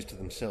pregnancy news to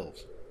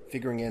themselves,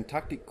 figuring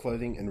Antarctic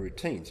clothing and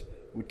routines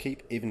would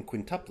keep even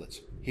quintuplets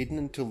hidden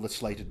until the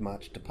slated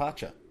March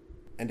departure,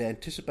 and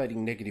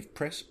anticipating negative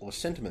press or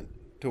sentiment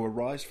to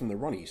arise from the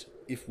Ronnies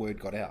if word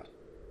got out.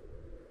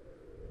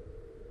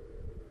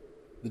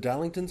 The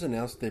Darlingtons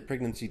announced their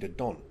pregnancy to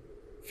Don,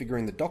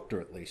 figuring the doctor,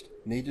 at least,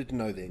 needed to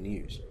know their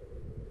news.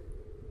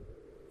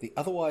 The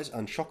otherwise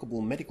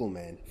unshockable medical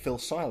man fell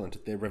silent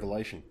at their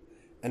revelation,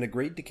 and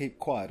agreed to keep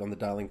quiet on the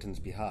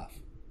Darlingtons' behalf.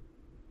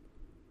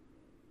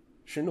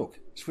 Chinook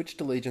switched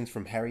allegiance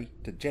from Harry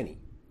to Jenny,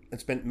 and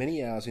spent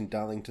many hours in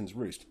Darlington's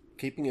roost,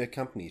 keeping her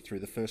company through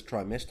the first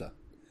trimester,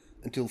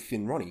 until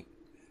Finn Ronnie,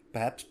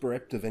 perhaps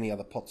bereft of any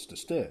other pots to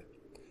stir,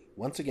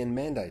 once again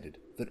mandated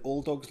that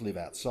all dogs live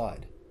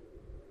outside.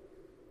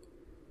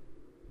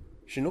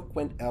 Chinook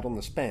went out on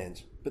the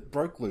spans, but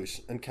broke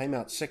loose and came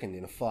out second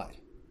in a fight.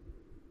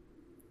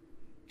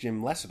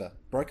 Jim Lassiter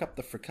broke up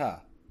the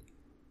fracas,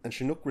 and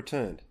Chinook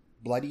returned,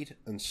 bloodied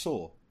and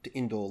sore, to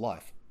indoor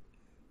life,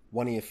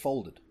 one ear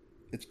folded,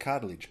 its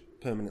cartilage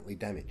permanently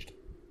damaged.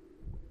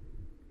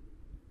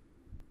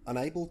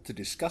 Unable to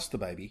discuss the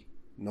baby,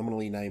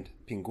 nominally named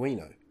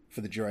Pinguino,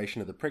 for the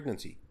duration of the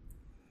pregnancy,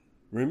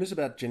 rumours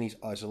about Jenny's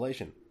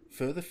isolation,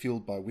 further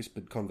fuelled by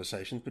whispered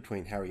conversations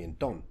between Harry and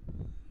Don,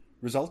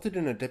 resulted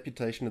in a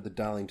deputation of the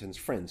Darlingtons'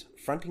 friends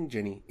fronting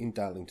Jenny in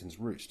Darlington's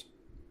roost.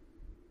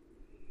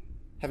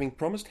 Having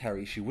promised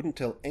Harry she wouldn't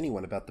tell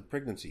anyone about the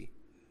pregnancy,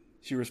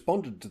 she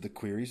responded to the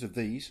queries of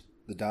these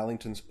the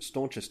Darlingtons'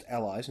 staunchest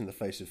allies in the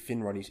face of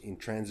Finn Ronnie's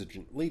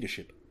intransigent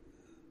leadership,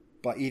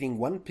 by eating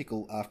one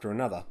pickle after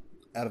another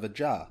out of a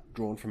jar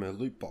drawn from her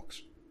loot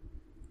box.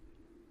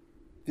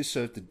 This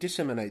served to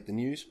disseminate the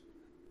news,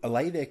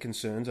 allay their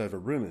concerns over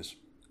rumours,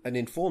 and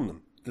inform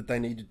them that they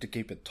needed to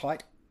keep a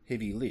tight,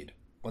 heavy lid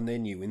on their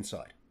new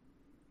insight.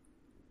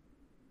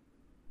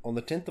 On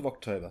the 10th of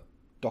October,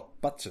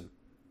 Doc Butson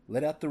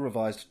led out the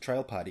revised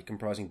trail party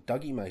comprising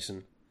Dougie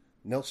Mason,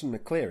 Nelson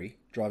McCleary,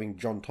 driving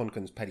John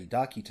Tonkin's Paddy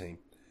Darky team,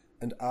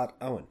 and Art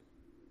Owen.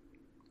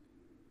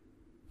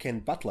 Ken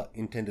Butler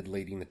intended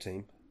leading the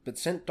team, but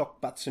sent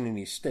Doc Butson in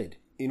his stead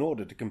in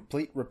order to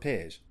complete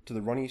repairs to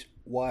the Ronnie's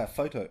wire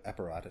photo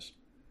apparatus,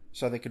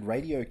 so they could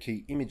radio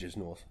key images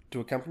north to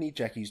accompany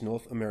Jackie's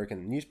North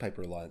American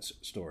Newspaper Alliance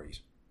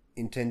stories,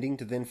 intending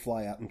to then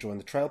fly out and join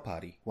the trail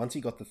party once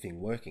he got the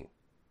thing working.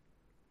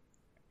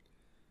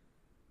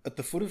 At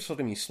the foot of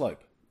Sodomy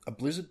Slope, a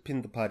blizzard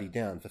pinned the party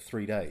down for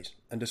 3 days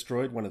and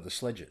destroyed one of the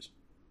sledges.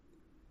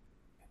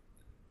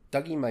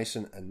 Dougie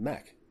Mason and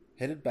Mac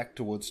headed back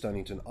towards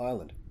Stonington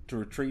Island to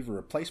retrieve a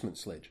replacement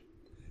sledge,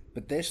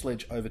 but their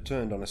sledge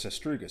overturned on a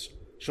sastrugus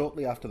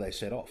shortly after they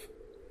set off,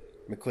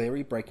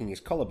 McCleary breaking his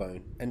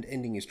collarbone and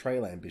ending his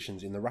trail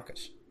ambitions in the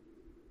ruckus.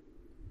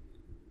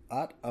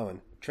 Art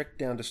Owen trekked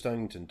down to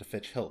Stonington to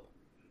fetch help,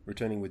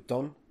 returning with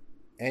Don,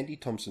 Andy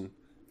Thompson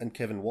and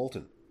Kevin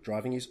Walton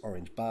driving his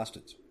orange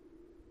bastards.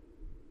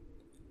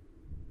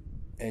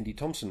 Andy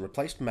Thompson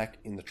replaced Mac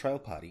in the trail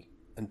party,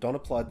 and Don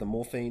applied the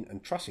morphine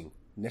and trussing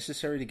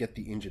necessary to get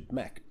the injured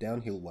Mac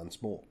downhill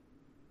once more.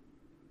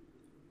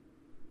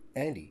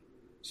 Andy,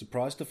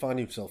 surprised to find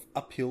himself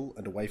uphill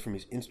and away from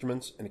his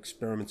instruments and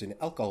experiments in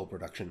alcohol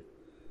production,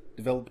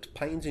 developed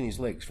pains in his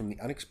legs from the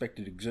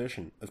unexpected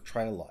exertion of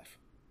trail life.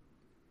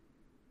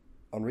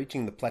 On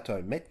reaching the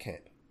Plateau Met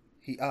Camp,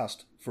 he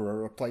asked for a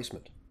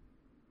replacement.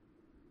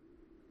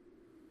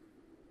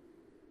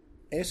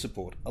 Air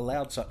support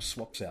allowed such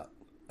swaps out,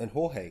 and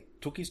Jorge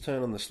took his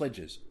turn on the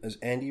sledges as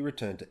Andy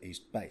returned to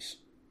East Base.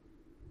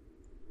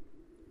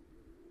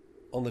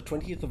 On the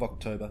 20th of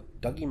October,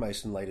 Dougie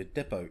Mason laid a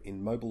depot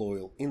in Mobil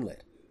Oil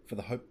Inlet for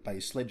the Hope Bay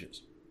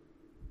sledges.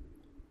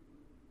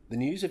 The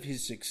news of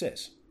his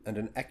success and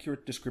an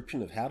accurate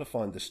description of how to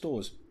find the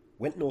stores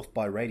went north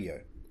by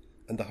radio,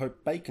 and the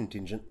Hope Bay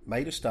contingent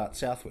made a start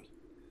southward,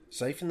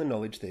 safe in the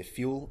knowledge their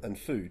fuel and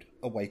food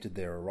awaited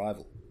their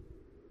arrival.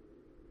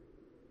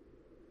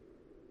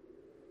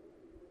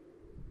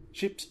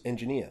 Ship's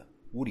engineer,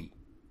 Woody,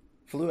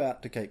 flew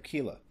out to Cape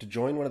Keeler to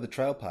join one of the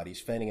trail parties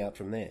fanning out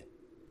from there,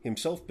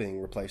 himself being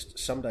replaced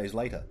some days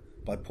later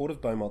by Port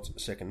of Beaumont's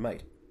second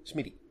mate,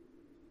 Smitty.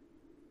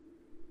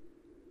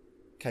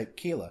 Cape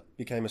Keeler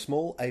became a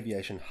small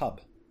aviation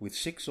hub with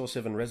 6 or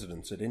 7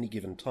 residents at any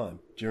given time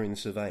during the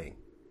surveying.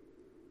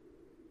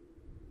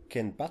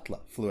 Ken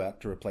Butler flew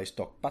out to replace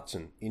Doc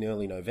Butson in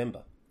early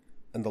November,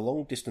 and the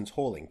long-distance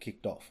hauling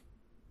kicked off.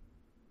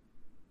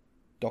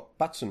 Doc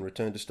Butson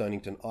returned to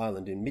Stonington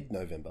Island in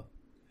mid-November,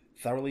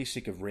 thoroughly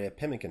sick of rare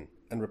pemmican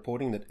and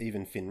reporting that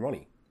even Finn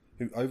Ronnie,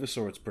 who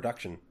oversaw its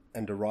production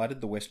and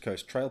derided the West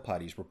Coast trail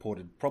party's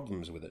reported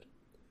problems with it,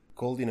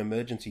 called in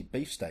emergency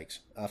beefsteaks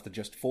after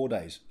just 4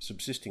 days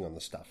subsisting on the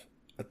stuff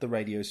at the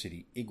Radio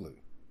City Igloo.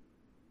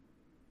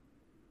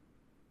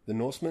 The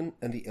Norseman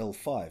and the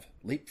L5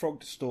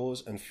 leapfrogged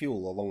stores and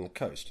fuel along the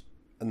coast,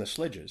 and the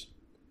sledges,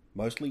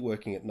 mostly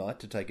working at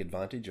night to take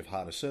advantage of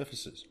harder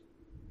surfaces,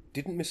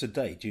 didn't miss a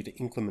day due to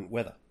inclement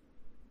weather.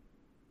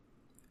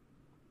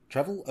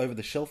 Travel over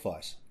the shelf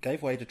ice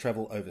gave way to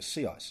travel over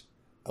sea ice,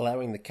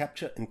 allowing the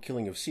capture and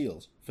killing of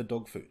seals for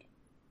dog food.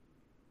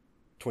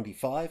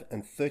 25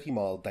 and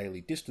 30-mile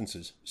daily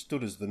distances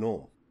stood as the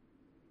norm.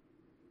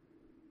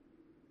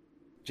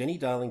 Jenny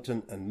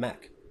Darlington and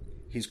Mac,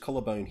 his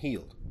collarbone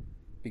healed,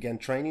 began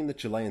training the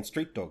Chilean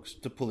street dogs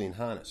to pull in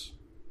harness.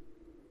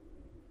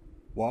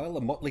 While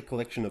a motley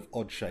collection of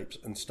odd shapes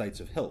and states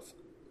of health,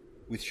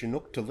 with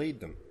Chinook to lead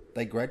them,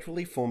 they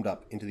gradually formed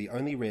up into the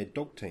only rare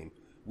dog team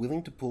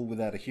willing to pull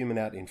without a human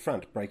out in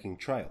front breaking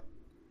trail,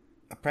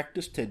 a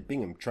practice Ted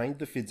Bingham trained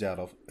the Fids out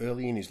of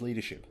early in his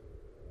leadership.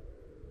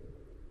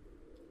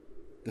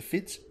 The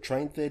Fids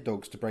trained their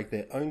dogs to break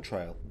their own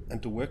trail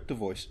and to work to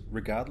voice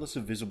regardless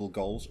of visible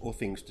goals or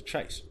things to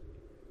chase,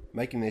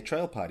 making their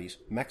trail parties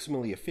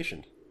maximally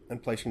efficient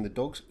and placing the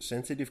dogs'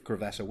 sensitive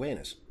crevasse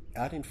awareness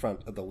out in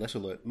front of the less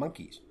alert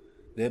monkeys,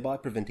 thereby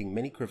preventing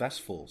many crevasse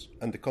falls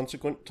and the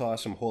consequent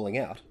tiresome hauling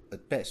out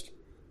at best,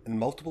 and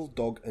multiple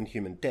dog and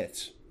human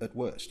deaths at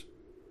worst.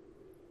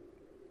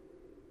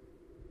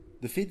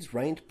 The Fids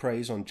rained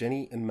praise on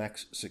Jenny and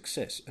Mac's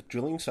success at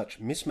drilling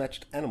such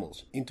mismatched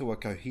animals into a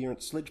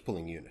coherent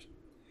sledge-pulling unit,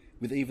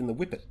 with even the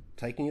whippet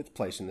taking its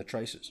place in the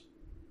traces.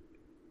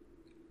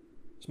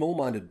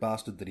 Small-minded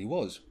bastard that he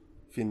was,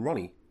 Finn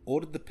Ronnie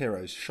ordered the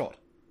Perros shot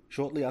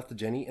shortly after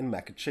Jenny and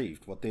Mac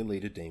achieved what their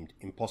leader deemed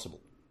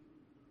impossible.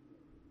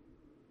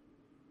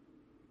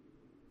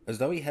 As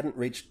though he hadn't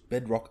reached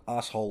bedrock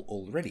arsehole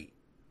already,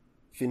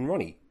 Finn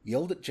Ronnie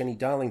yelled at Jenny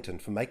Darlington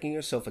for making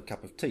herself a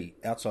cup of tea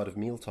outside of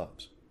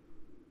mealtimes.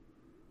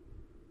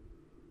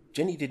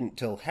 Jenny didn't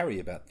tell Harry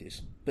about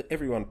this, but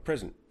everyone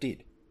present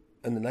did,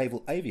 and the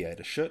naval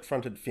aviator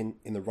shirt-fronted Finn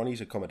in the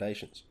Ronnie's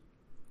accommodations.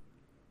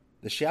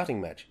 The shouting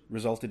match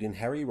resulted in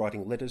Harry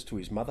writing letters to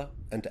his mother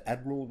and to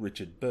Admiral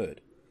Richard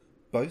Byrd,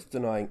 both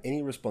denying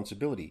any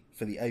responsibility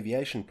for the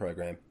aviation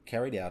program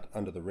carried out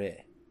under the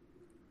Rare.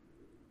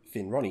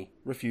 Finn Ronnie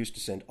refused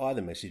to send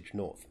either message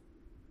north.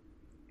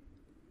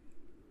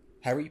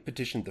 Harry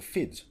petitioned the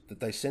FIDS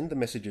that they send the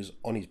messages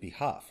on his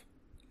behalf,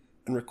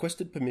 and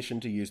requested permission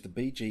to use the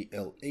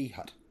BGLE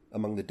hut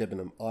among the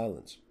Debenham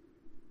Islands.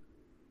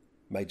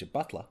 Major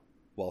Butler,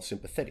 while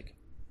sympathetic,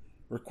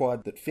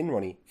 required that Finn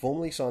Ronnie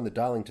formally sign the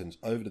Darlingtons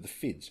over to the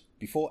FIDS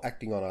before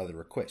acting on either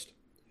request,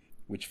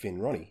 which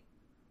Finn Ronnie,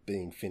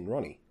 being Finn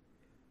Ronnie,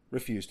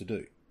 refused to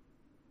do.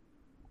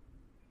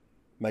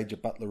 Major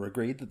Butler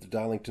agreed that the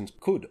Darlingtons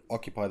could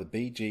occupy the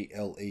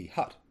BGLE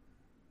hut,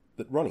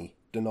 but Ronnie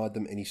denied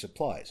them any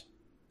supplies,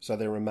 so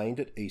they remained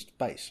at East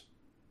Base,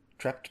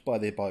 trapped by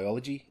their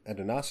biology and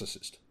a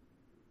narcissist.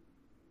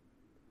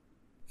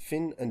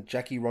 Finn and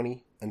Jackie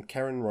Ronnie and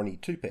Karen Ronnie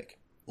Tupek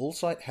all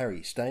cite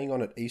Harry staying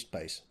on at East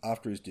Base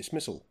after his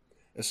dismissal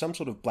as some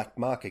sort of black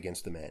mark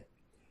against the man,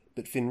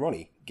 but Finn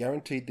Ronnie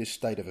guaranteed this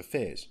state of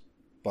affairs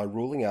by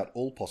ruling out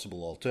all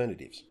possible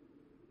alternatives.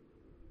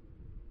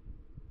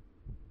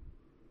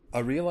 I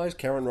realise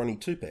Karen Ronnie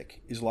Tupek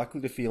is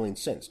likely to feel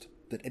incensed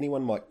that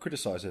anyone might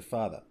criticise her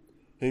father,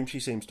 whom she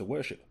seems to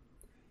worship,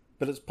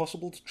 but it's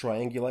possible to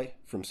triangulate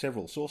from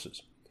several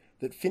sources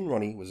that Finn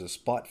Ronnie was a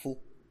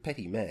spiteful,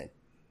 petty man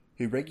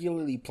who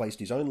regularly placed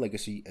his own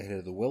legacy ahead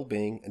of the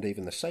well-being and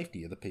even the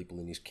safety of the people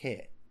in his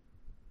care.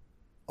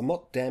 I'm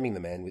not damning the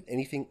man with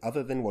anything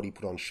other than what he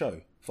put on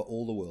show for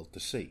all the world to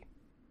see.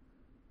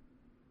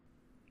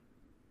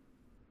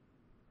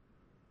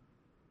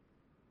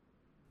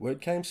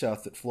 Word came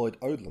south that Floyd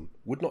Odlum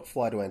would not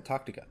fly to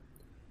Antarctica,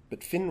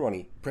 but Finn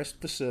Ronnie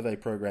pressed the survey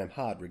program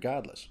hard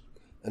regardless,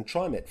 and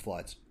TriMet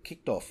flights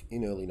kicked off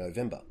in early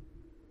November.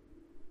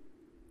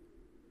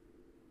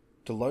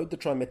 To load the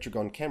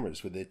Trimetragon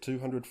cameras with their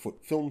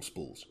 200-foot film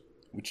spools,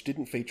 which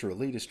didn't feature a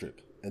leader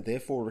strip and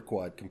therefore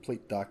required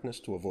complete darkness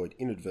to avoid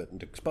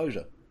inadvertent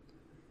exposure,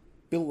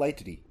 Bill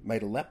Laterty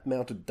made a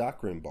lap-mounted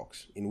darkroom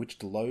box in which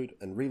to load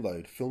and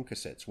reload film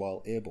cassettes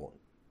while airborne.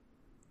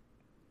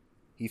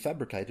 He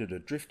fabricated a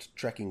drift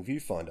tracking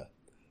viewfinder,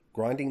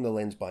 grinding the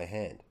lens by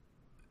hand,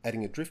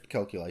 adding a drift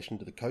calculation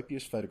to the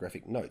copious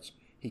photographic notes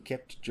he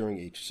kept during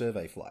each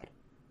survey flight.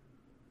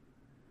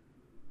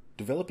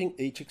 Developing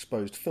each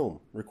exposed film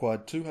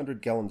required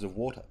 200 gallons of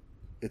water,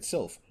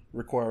 itself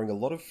requiring a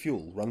lot of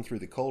fuel run through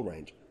the coal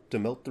range to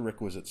melt the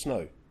requisite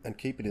snow and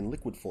keep it in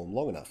liquid form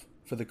long enough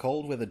for the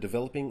cold weather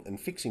developing and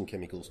fixing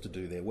chemicals to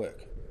do their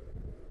work.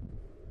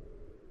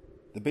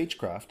 The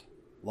Beechcraft,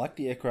 like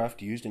the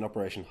aircraft used in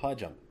Operation High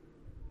Jump,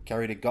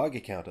 carried a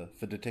Geiger counter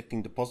for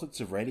detecting deposits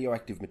of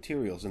radioactive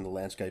materials in the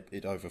landscape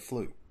it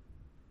overflew.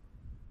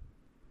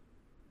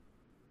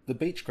 The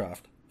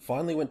Beechcraft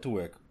finally went to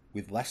work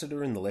with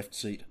Lassiter in the left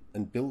seat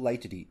and Bill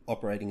Laterty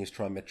operating his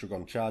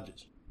Trimetragon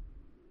charges.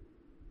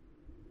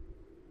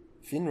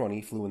 Finn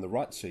Ronnie flew in the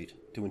right seat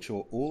to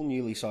ensure all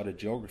newly sighted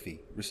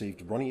geography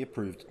received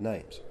Ronnie-approved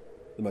names,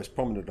 the most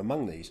prominent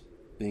among these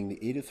being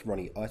the Edith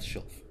Ronnie Ice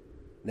Shelf,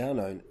 now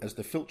known as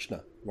the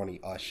Filchner Ronnie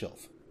Ice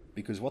Shelf,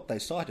 because what they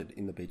sighted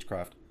in the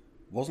Beechcraft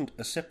wasn't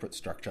a separate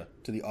structure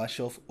to the ice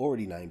shelf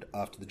already named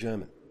after the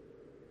German.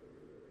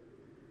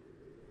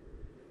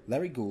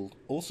 Larry Gould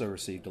also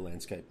received a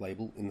landscape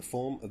label in the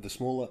form of the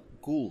smaller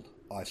Gould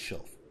Ice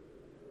Shelf.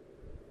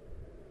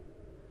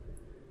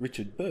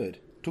 Richard Byrd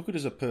took it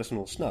as a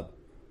personal snub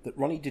that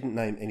Ronnie didn't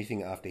name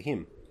anything after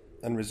him,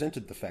 and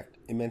resented the fact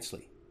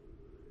immensely.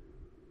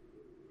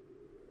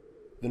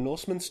 The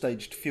Norseman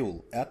staged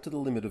fuel out to the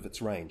limit of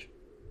its range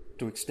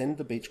to extend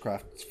the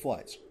Beechcraft's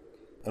flights,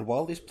 and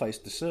while this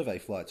placed the survey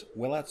flights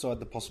well outside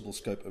the possible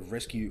scope of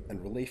rescue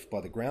and relief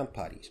by the ground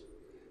parties,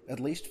 at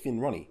least Finn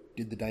Ronnie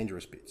did the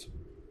dangerous bits.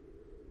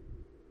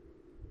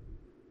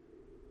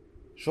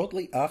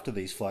 Shortly after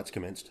these flights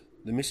commenced,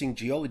 the missing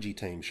geology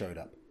team showed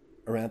up,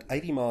 around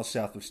 80 miles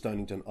south of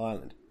Stonington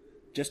Island,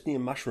 just near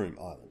Mushroom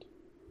Island.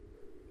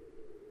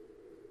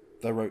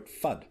 They wrote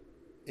FUD,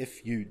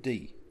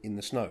 F-U-D, in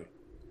the snow,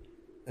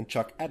 and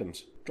Chuck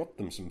Adams dropped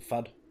them some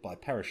FUD by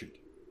parachute.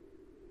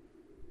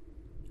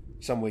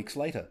 Some weeks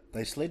later,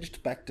 they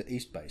sledged back to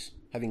East Base,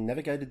 having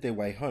navigated their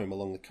way home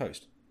along the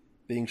coast,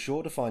 being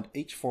sure to find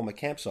each former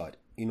campsite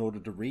in order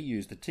to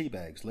reuse the tea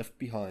bags left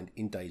behind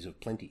in days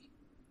of plenty.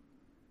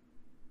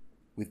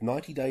 With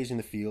 90 days in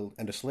the field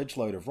and a sledge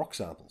load of rock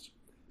samples,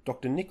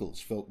 Dr.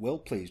 Nichols felt well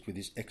pleased with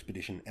his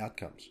expedition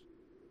outcomes.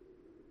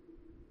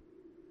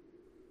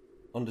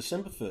 On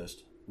December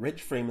 1st, Reg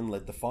Freeman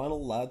led the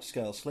final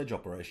large-scale sledge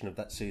operation of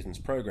that season's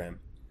program,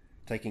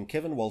 taking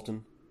Kevin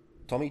Walton,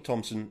 Tommy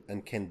Thompson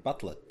and Ken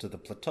Butler to the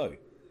plateau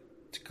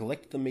to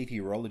collect the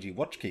meteorology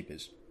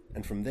watchkeepers,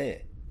 and from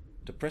there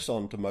to press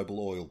on to Mobile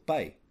Oil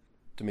Bay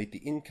to meet the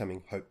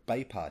incoming Hope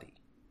Bay party.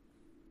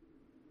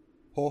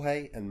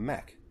 Jorge and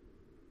Mac,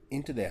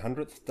 into their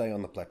 100th day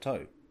on the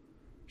plateau,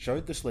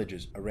 showed the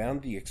sledges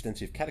around the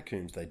extensive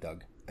catacombs they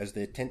dug as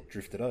their tent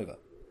drifted over,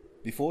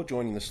 before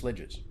joining the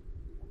sledges,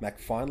 Mac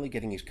finally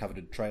getting his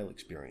coveted trail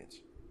experience.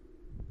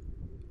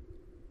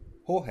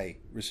 Jorge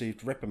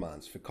received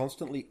reprimands for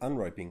constantly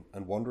unroping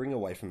and wandering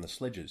away from the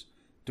sledges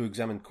to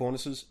examine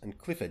cornices and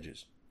cliff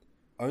edges,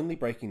 only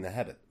breaking the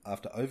habit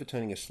after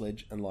overturning a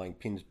sledge and lying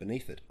pinned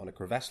beneath it on a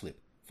crevasse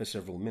lip for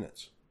several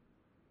minutes.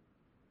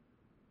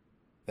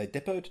 They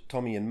depoted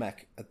Tommy and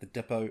Mac at the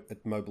depot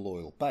at Mobile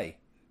Oil Bay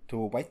to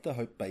await the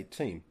Hope Bay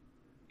team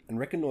and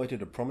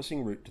reconnoitred a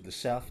promising route to the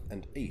south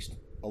and east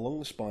along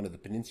the spine of the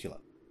peninsula,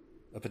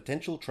 a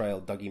potential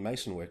trail Dougie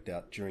Mason worked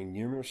out during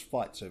numerous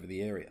flights over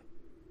the area.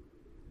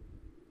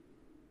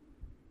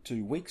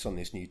 2 weeks on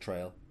this new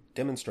trail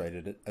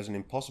demonstrated it as an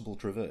impossible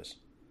traverse,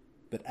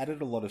 but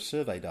added a lot of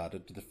survey data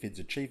to the FID's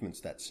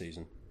achievements that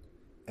season,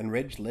 and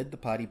Reg led the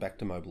party back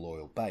to Mobile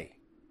Oil Bay.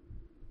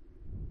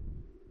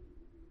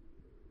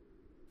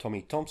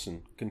 Tommy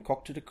Thompson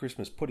concocted a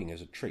Christmas pudding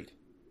as a treat,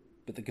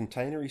 but the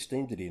container he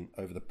steamed it in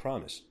over the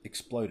Primus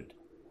exploded,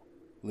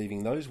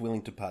 leaving those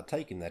willing to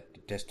partake in that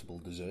detestable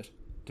dessert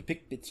to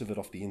pick bits of it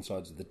off the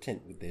insides of the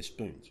tent with their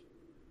spoons.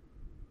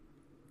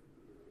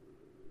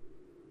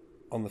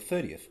 On the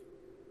 30th,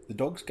 the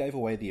dogs gave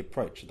away the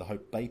approach of the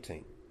Hope Bay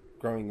team,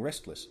 growing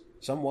restless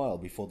some while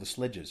before the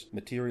sledges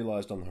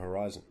materialised on the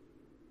horizon.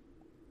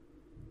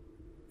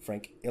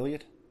 Frank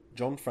Elliott,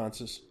 John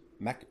Francis,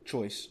 Mac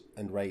Choice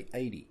and Ray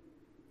Adey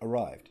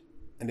arrived,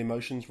 and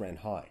emotions ran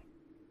high.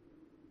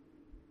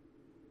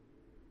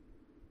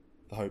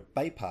 The Hope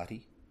Bay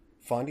party,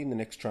 finding the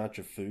next tranche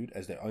of food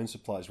as their own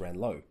supplies ran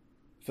low,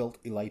 felt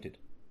elated.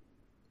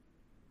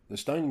 The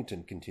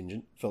Stonington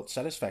contingent felt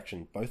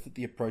satisfaction both at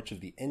the approach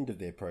of the end of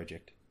their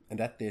project and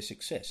at their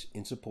success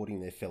in supporting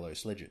their fellow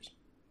sledgers.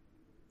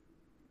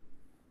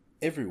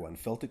 Everyone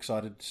felt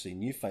excited to see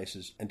new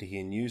faces and to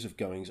hear news of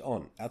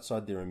goings-on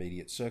outside their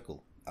immediate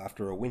circle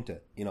after a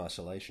winter in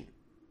isolation.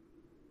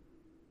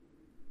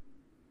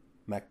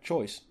 Mac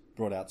Choice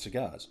brought out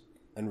cigars,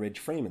 and Reg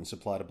Freeman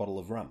supplied a bottle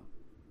of rum.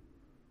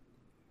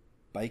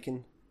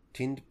 Bacon,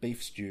 tinned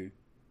beef stew,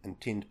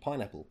 and tinned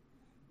pineapple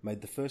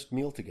made the first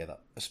meal together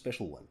a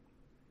special one,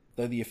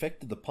 though the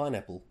effect of the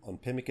pineapple on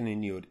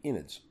pemmican-inured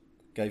innards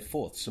gave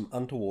forth some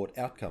untoward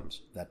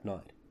outcomes that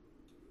night.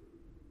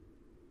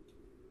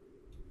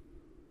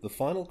 The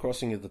final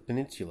crossing of the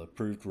peninsula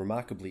proved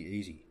remarkably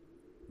easy,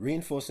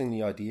 reinforcing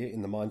the idea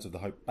in the minds of the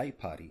Hope Bay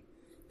party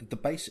that the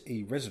Base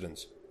E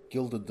residents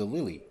gilded the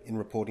lily in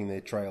reporting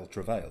their trail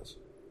travails.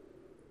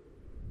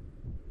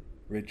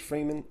 Reg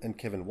Freeman and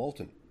Kevin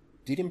Walton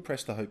did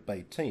impress the Hope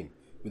Bay team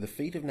with a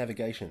feat of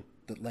navigation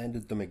that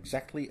landed them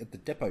exactly at the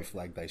depot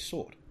flag they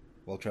sought,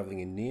 while travelling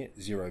in near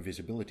zero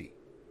visibility.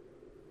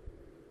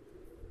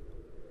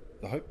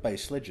 The Hope Bay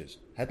sledgers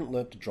hadn't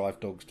learnt to drive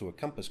dogs to a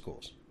compass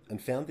course,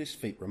 and found this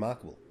feat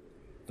remarkable,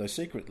 though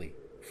secretly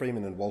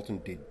Freeman and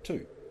Walton did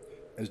too,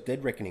 as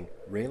dead reckoning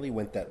rarely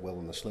went that well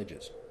on the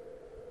sledges.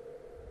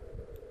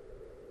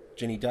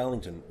 Jenny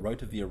Darlington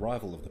wrote of the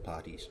arrival of the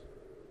parties,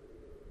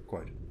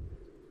 quote,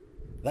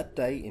 "That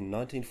day in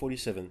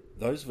 1947,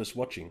 those of us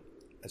watching,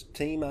 as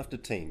team after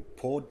team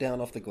poured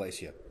down off the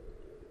glacier,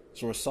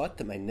 saw a sight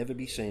that may never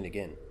be seen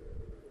again.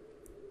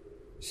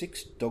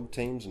 6 dog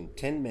teams and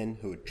 10 men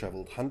who had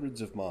travelled hundreds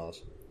of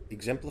miles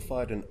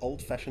exemplified an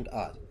old-fashioned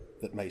art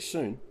that may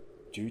soon,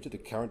 due to the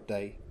current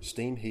day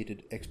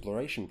steam-heated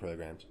exploration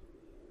programs,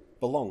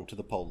 belong to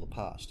the polar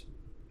past.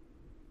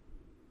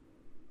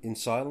 In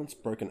silence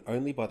broken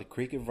only by the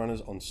creak of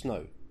runners on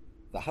snow,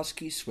 the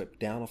huskies swept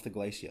down off the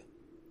glacier.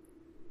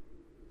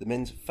 The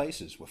men's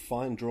faces were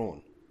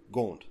fine-drawn,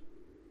 gaunt,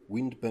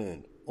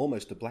 wind-burned,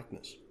 almost to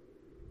blackness.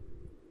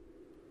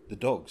 The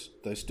dogs,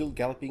 though still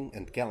galloping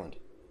and gallant,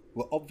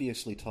 were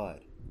obviously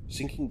tired,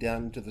 sinking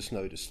down into the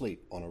snow to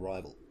sleep on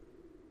arrival.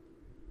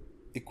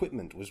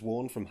 Equipment was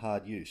worn from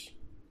hard use.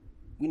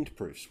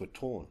 Windproofs were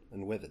torn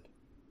and weathered.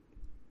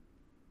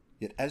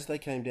 Yet as they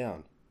came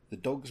down, the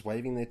dogs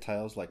waving their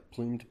tails like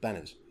plumed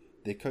banners,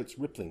 their coats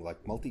rippling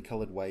like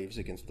multicoloured waves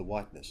against the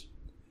whiteness,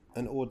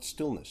 an awed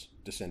stillness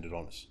descended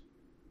on us.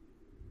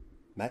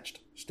 Matched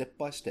step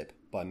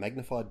by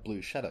magnified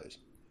blue shadows,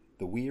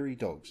 the weary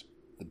dogs,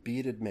 the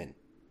bearded men,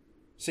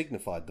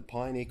 signified the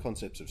pioneer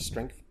concepts of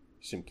strength,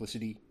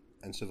 simplicity,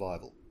 and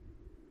survival."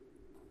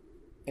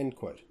 End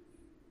quote.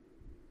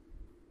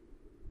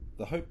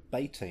 The Hope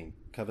Bay team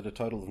covered a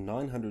total of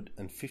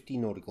 950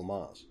 nautical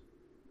miles,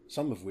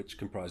 some of which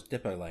comprised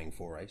depot-laying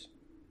forays,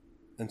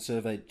 and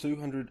surveyed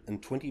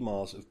 220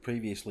 miles of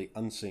previously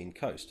unseen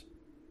coast,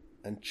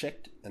 and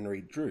checked and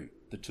redrew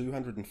the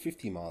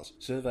 250 miles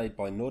surveyed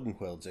by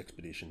Nordenskjöld's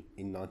expedition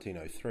in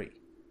 1903.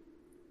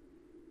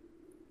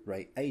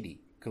 Ray Adey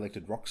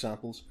collected rock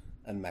samples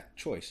and Mac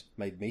Choice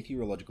made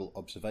meteorological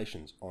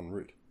observations en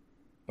route,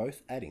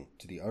 both adding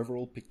to the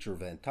overall picture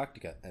of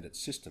Antarctica and its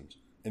systems,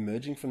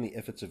 emerging from the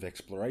efforts of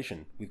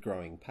exploration with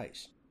growing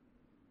pace.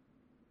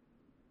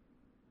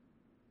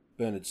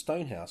 Bernard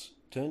Stonehouse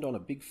turned on a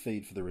big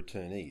feed for the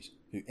returnees,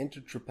 who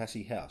entered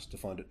Trepassey House to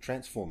find it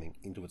transforming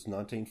into its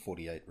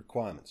 1948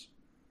 requirements,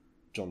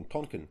 John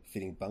Tonkin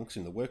fitting bunks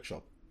in the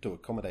workshop to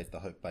accommodate the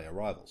Hope Bay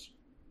arrivals.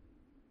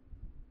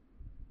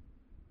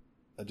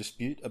 a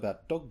dispute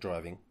about dog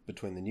driving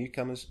between the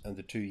newcomers and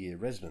the 2-year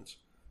residents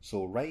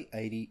saw Ray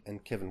Adey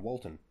and Kevin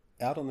Walton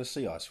out on the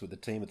sea ice with a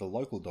team of the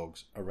local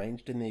dogs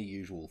arranged in their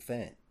usual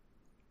fan.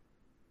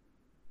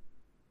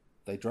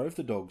 They drove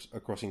the dogs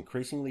across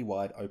increasingly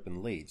wide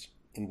open leads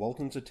in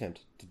Walton's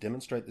attempt to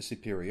demonstrate the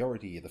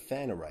superiority of the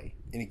fan array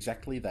in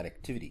exactly that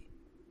activity,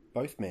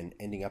 both men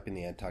ending up in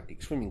the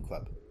Antarctic Swimming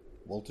Club,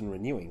 Walton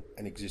renewing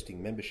an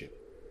existing membership,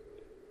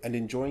 and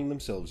enjoying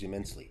themselves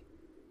immensely.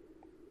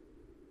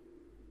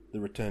 The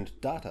returned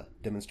data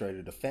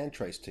demonstrated a fan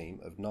trace team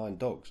of 9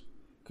 dogs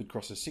could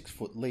cross a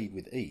 6-foot lead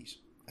with ease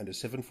and a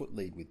 7-foot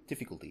lead with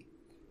difficulty,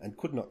 and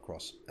could not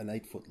cross an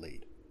 8-foot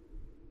lead.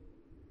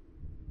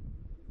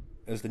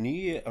 As the new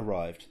year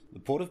arrived, the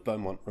port of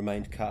Beaumont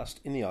remained cast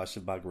in the ice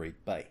of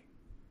Marguerite Bay.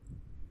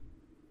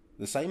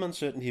 The same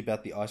uncertainty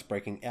about the ice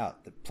breaking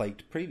out that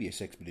plagued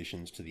previous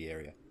expeditions to the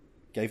area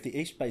gave the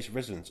East Base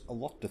residents a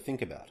lot to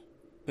think about,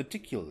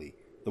 particularly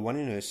the one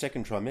in her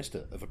second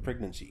trimester of a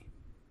pregnancy.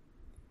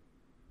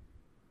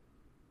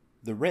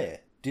 The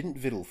Rare didn't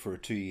victual for a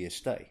 2-year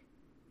stay.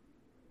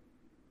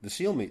 The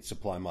seal meat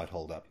supply might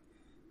hold up,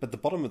 but the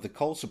bottom of the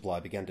coal supply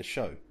began to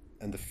show,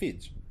 and the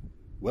Fids,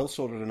 well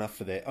sorted enough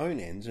for their own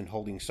ends and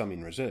holding some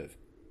in reserve,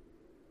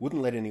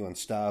 wouldn't let anyone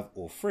starve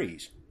or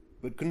freeze,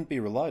 but couldn't be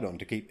relied on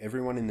to keep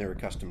everyone in their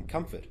accustomed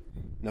comfort,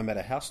 no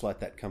matter how slight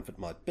that comfort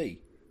might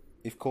be,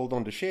 if called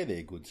on to share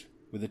their goods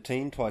with a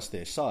team twice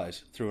their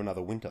size through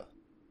another winter.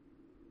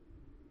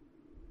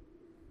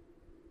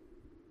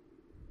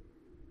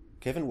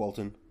 Kevin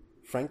Walton,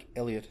 Frank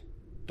Elliott,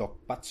 Doc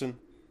Butson,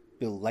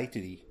 Bill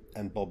Latity,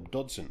 and Bob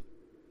Dodson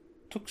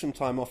took some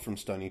time off from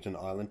Stonington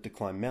Island to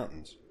climb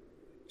mountains,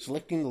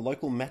 selecting the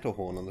local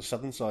Matterhorn on the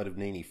southern side of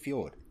Nini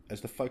Fjord as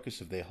the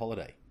focus of their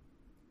holiday.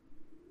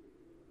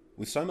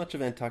 With so much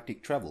of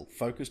Antarctic travel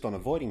focused on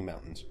avoiding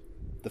mountains,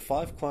 the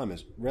 5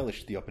 climbers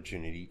relished the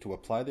opportunity to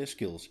apply their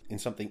skills in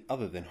something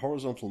other than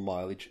horizontal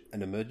mileage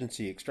and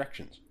emergency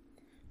extractions,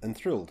 and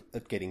thrilled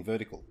at getting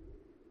vertical.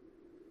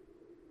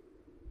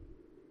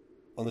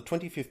 On the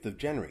 25th of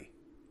January,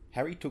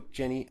 Harry took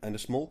Jenny and a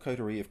small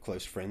coterie of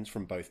close friends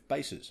from both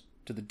bases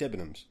to the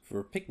Debenhams for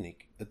a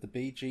picnic at the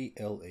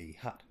BGLE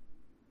hut.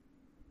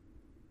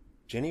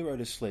 Jenny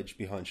rode a sledge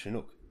behind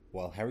Chinook,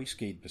 while Harry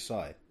skied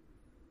beside,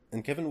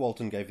 and Kevin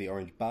Walton gave the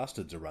Orange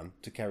Bastards a run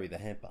to carry the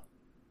hamper.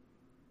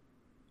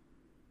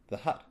 The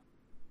hut,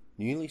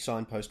 newly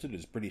signposted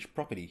as British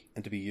property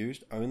and to be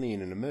used only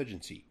in an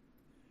emergency,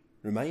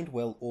 remained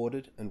well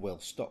ordered and well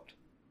stocked.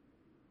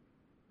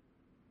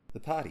 The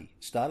party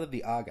started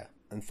the Aga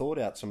and thawed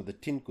out some of the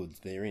tinned goods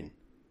therein,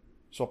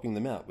 swapping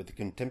them out with the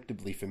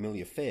contemptibly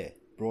familiar fare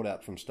brought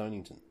out from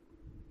Stonington.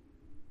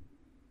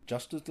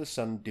 Just as the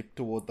sun dipped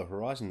toward the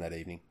horizon that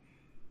evening,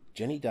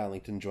 Jenny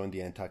Darlington joined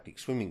the Antarctic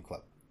Swimming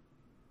Club.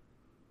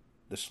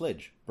 The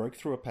sledge broke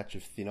through a patch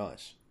of thin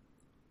ice.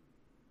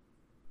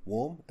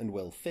 Warm and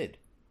well fed,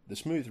 the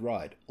smooth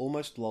ride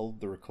almost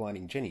lulled the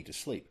reclining Jenny to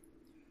sleep,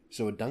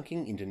 so a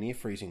dunking into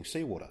near-freezing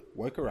seawater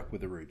woke her up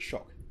with a rude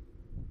shock.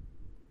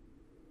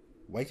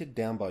 Weighted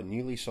down by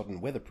newly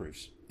sodden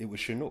weatherproofs, it was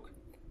Chinook,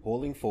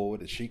 hauling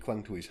forward as she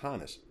clung to his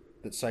harness,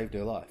 that saved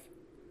her life,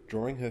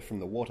 drawing her from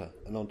the water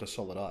and onto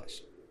solid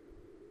ice.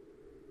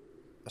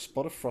 A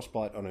spot of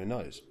frostbite on her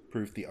nose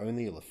proved the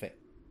only ill effect.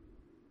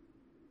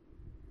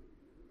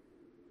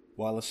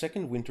 While a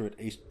second winter at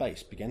East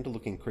Base began to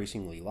look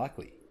increasingly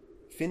likely,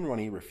 Finn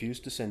Ronnie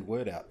refused to send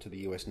word out to the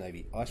US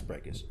Navy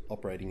icebreakers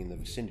operating in the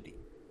vicinity.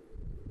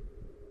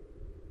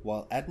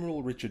 While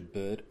Admiral Richard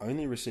Byrd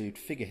only received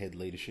figurehead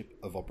leadership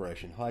of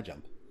Operation High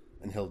Jump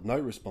and held no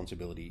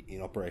responsibility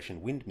in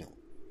Operation Windmill,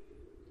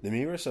 the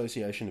mere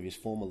association of his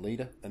former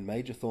leader and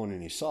major thorn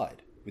in his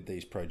side with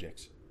these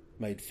projects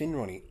made Finn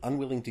Ronnie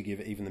unwilling to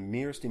give even the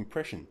merest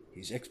impression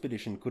his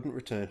expedition couldn't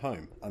return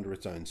home under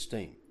its own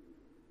steam.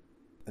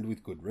 And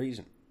with good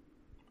reason.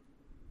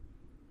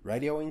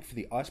 Radioing for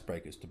the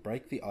icebreakers to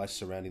break the ice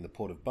surrounding the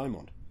port of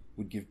Beaumont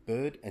would give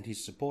Byrd and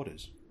his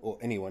supporters, or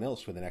anyone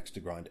else with an axe to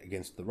grind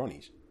against the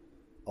Ronnies,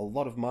 a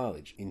lot of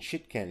mileage in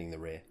shit-canning the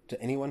Rare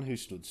to anyone who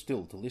stood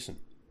still to listen.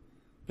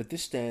 But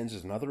this stands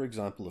as another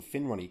example of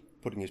Finn Ronnie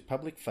putting his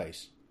public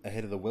face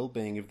ahead of the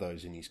well-being of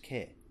those in his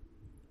care.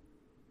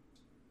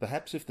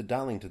 Perhaps if the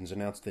Darlingtons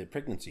announced their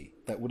pregnancy,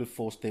 that would have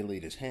forced their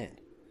leader's hand,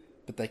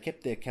 but they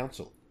kept their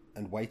counsel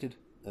and waited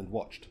and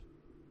watched.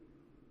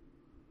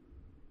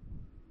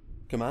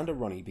 Commander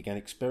Ronnie began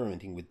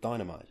experimenting with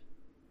dynamite,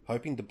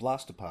 hoping to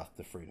blast a path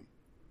to freedom.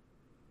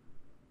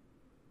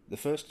 The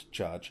first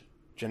charge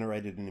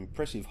generated an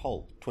impressive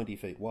hole 20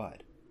 feet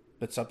wide,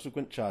 but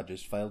subsequent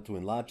charges failed to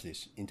enlarge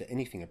this into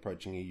anything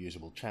approaching a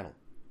usable channel.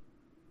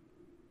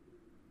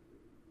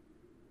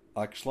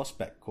 Ike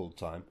Schlossback called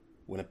time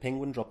when a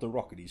penguin dropped a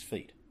rock at his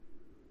feet.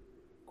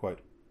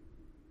 Quote,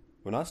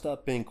 "When I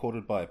start being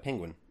courted by a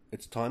penguin,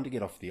 it's time to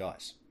get off the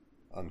ice."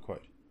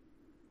 Unquote.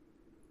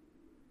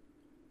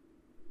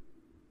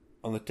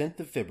 On the 10th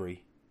of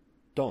February,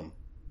 Don,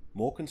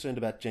 more concerned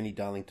about Jenny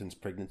Darlington's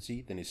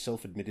pregnancy than his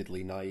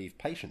self-admittedly naive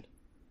patient,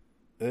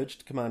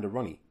 urged Commander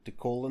Ronnie to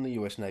call on the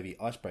US Navy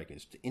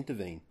icebreakers to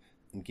intervene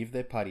and give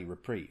their party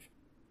reprieve,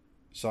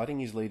 citing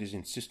his leader's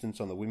insistence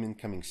on the women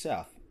coming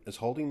south as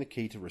holding the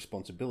key to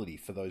responsibility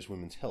for those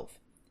women's health,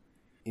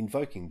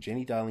 invoking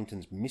Jenny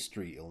Darlington's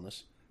mystery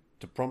illness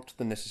to prompt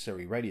the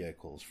necessary radio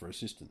calls for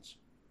assistance.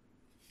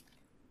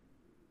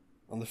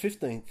 On the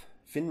 15th,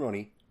 Finn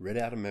Ronnie read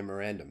out a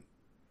memorandum.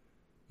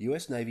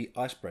 US Navy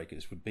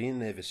icebreakers would be in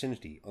their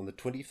vicinity on the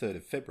 23rd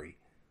of February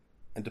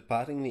and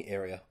departing the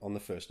area on the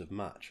 1st of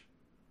March.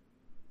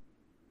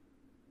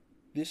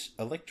 This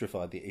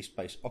electrified the East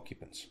Base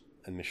occupants,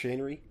 and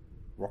machinery,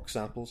 rock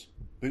samples,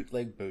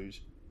 bootleg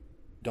booze,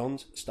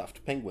 Don's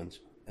stuffed penguins,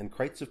 and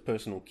crates of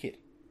personal kit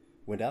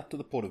went out to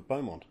the port of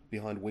Beaumont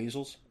behind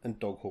weasels and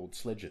dog-hauled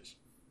sledges.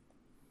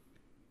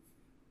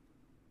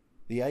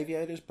 The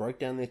aviators broke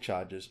down their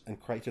charges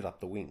and crated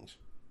up the wings.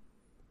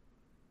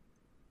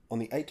 On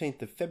the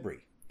 18th of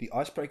February, the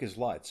icebreaker's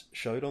lights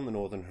showed on the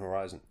northern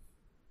horizon.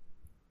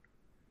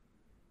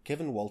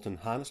 Kevin Walton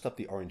harnessed up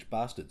the Orange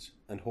Bastards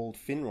and hauled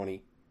Finn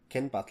Ronnie,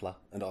 Ken Butler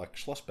and Ike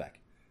Schlossbach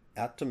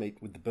out to meet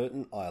with the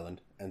Burton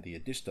Island and the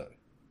Edisto.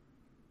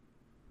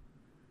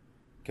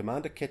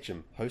 Commander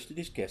Ketchum hosted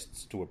his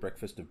guests to a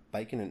breakfast of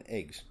bacon and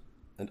eggs,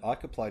 and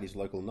Ike applied his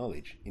local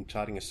knowledge in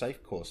charting a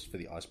safe course for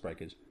the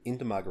icebreakers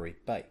into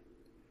Marguerite Bay,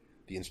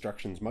 the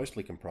instructions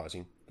mostly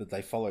comprising that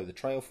they follow the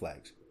trail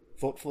flags,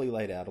 thoughtfully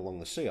laid out along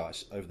the sea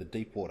ice over the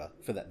deep water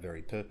for that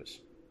very purpose.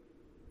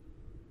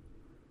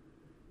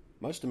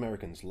 Most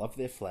Americans love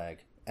their flag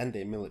and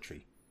their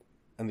military,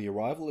 and the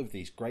arrival of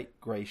these great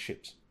grey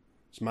ships,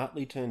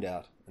 smartly turned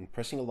out and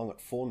pressing along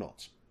at 4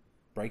 knots,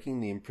 breaking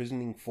the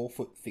imprisoning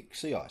 4-foot-thick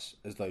sea ice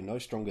as though no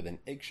stronger than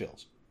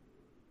eggshells,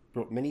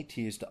 brought many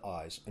tears to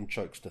eyes and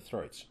chokes to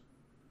throats.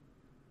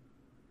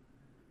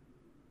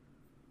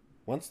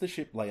 Once the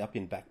ship lay up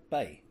in Back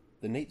Bay,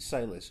 the neat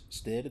sailors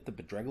stared at the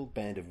bedraggled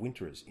band of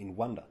winterers in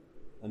wonder,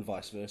 and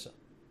vice versa.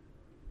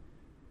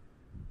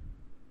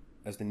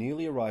 As the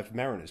newly arrived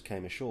mariners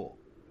came ashore,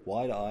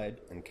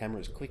 wide-eyed and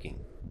cameras clicking,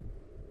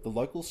 the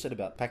locals set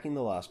about packing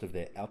the last of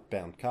their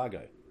outbound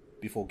cargo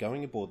before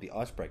going aboard the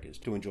icebreakers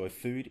to enjoy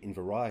food in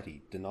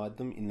variety denied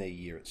them in their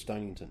year at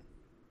Stonington.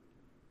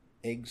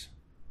 Eggs,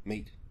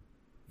 meat,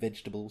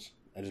 vegetables,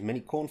 and as many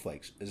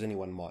cornflakes as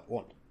anyone might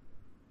want.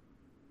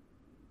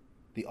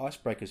 The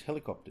icebreakers'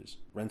 helicopters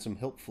ran some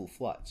helpful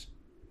flights,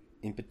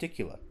 in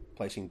particular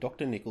placing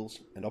Dr. Nichols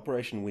and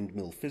Operation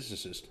Windmill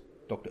physicist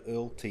Dr.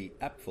 Earl T.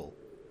 Apfel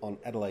on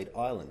Adelaide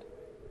Island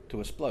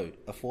to explode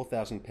a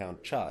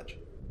 4,000-pound charge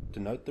to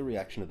note the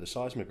reaction of the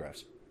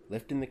seismographs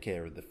left in the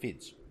care of the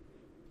FIDS.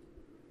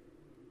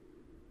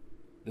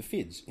 The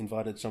FIDS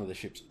invited some of the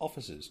ship's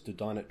officers to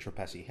dine at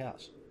Trepassey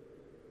House,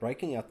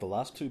 breaking out the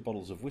last 2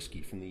 bottles of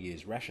whiskey from the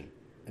year's ration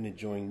and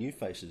enjoying new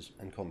faces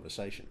and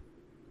conversation.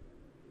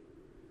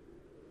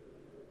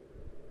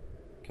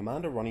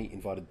 Commander Ronnie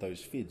invited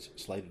those FIDS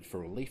slated for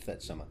relief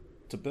that summer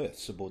to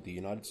berths aboard the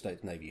United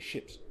States Navy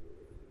ships,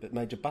 but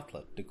Major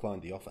Butler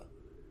declined the offer.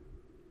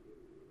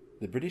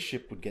 The British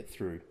ship would get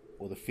through,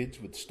 or the FIDS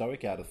would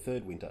stoic out a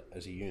 3rd winter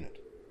as a unit.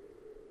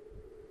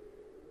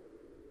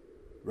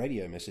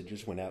 Radio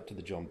messages went out to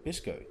the John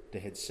Biscoe to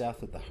head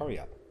south at the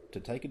hurry-up to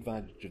take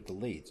advantage of the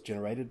leads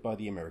generated by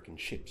the American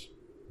ships.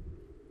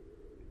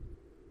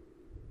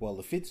 While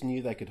the FIDS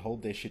knew they could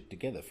hold their ship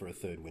together for a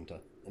 3rd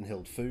winter and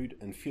held food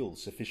and fuel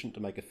sufficient to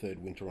make a 3rd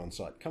winter on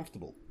site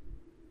comfortable,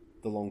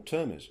 the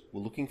long-termers were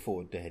looking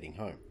forward to heading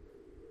home.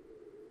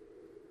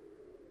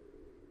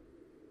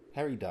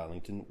 Harry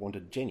Darlington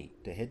wanted Jenny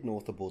to head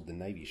north aboard the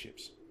Navy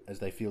ships, as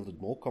they fielded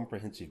more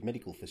comprehensive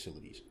medical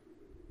facilities,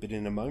 but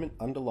in a moment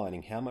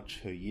underlining how much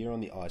her year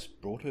on the ice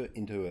brought her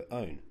into her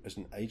own as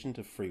an agent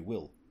of free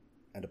will,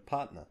 and a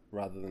partner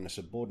rather than a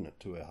subordinate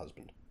to her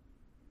husband.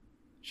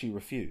 She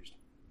refused,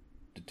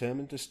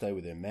 determined to stay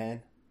with her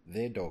man,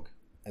 their dog,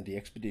 and the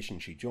expedition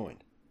she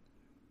joined,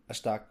 a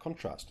stark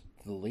contrast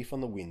to the leaf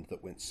on the wind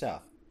that went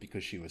south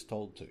because she was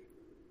told to.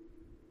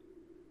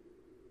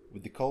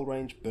 With the coal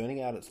range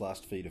burning out its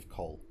last feed of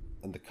coal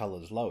and the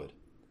colours lowered,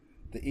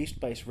 the East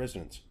Base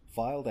residents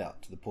filed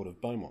out to the port of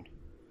Beaumont,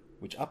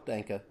 which upped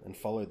anchor and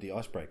followed the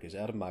icebreakers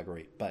out of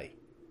Marguerite Bay.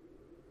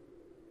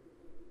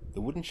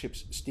 The wooden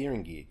ship's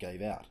steering gear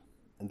gave out,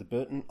 and the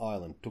Burton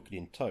Island took it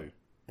in tow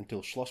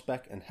until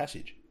Schlossbach and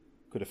Hassage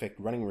could effect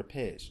running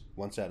repairs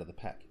once out of the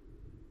pack.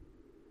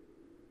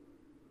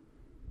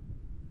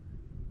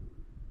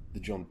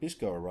 The John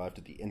Biscoe arrived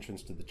at the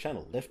entrance to the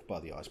channel left by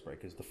the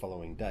icebreakers the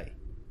following day,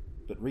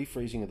 but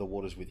refreezing of the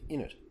waters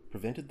within it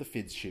prevented the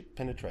FIDS ship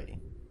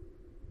penetrating.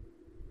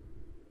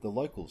 The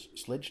locals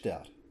sledged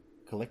out,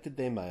 collected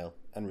their mail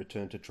and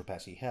returned to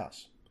Trepassey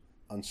House,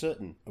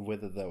 uncertain of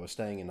whether they were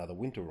staying another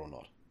winter or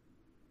not.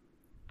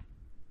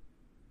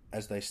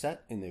 As they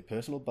sat in their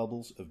personal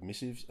bubbles of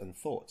missives and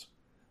thoughts,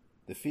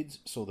 the FIDS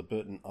saw the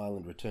Burton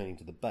Island returning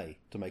to the bay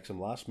to make some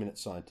last-minute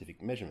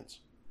scientific measurements,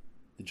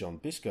 the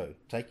John Biscoe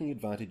taking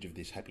advantage of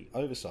this happy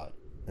oversight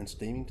and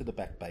steaming to the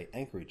Back Bay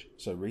anchorage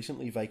so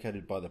recently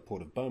vacated by the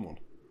port of Beaumont,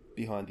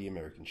 behind the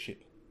American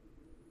ship.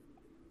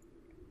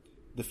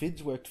 The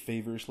FIDS worked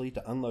feverishly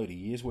to unload a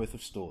year's worth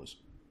of stores,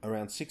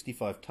 around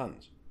 65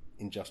 tons,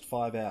 in just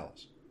 5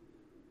 hours,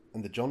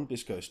 and the John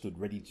Biscoe stood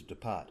ready to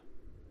depart,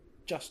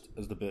 just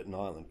as the Burton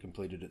Island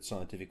completed its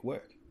scientific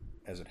work,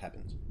 as it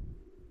happens.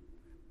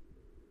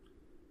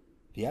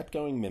 The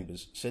outgoing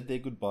members said their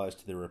goodbyes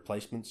to their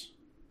replacements,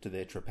 to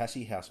their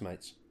Trepassey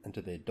housemates, and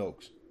to their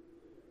dogs,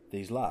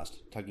 these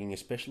last tugging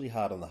especially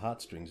hard on the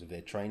heartstrings of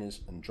their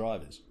trainers and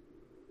drivers,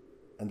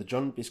 and the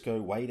John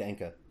Biscoe weighed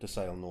anchor to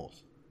sail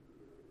north.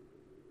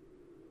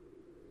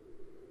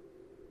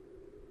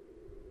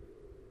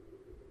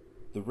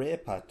 The rare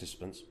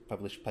participants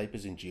published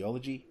papers in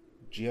geology,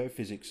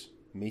 geophysics,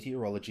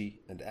 meteorology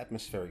and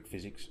atmospheric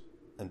physics,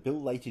 and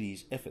Bill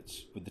Laty's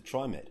efforts with the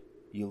TriMet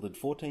yielded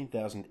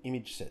 14,000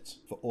 image sets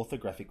for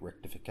orthographic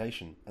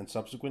rectification and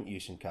subsequent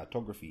use in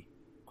cartography,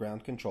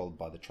 ground controlled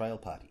by the trail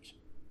parties.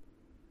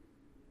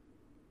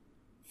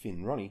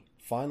 Finn Ronnie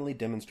finally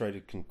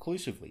demonstrated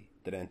conclusively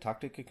that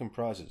Antarctica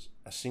comprises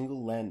a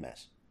single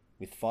landmass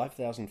with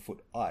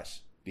 5,000-foot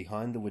ice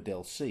behind the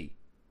Weddell Sea,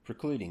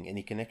 precluding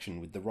any connection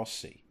with the Ross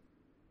Sea.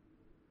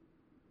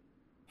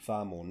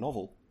 Far more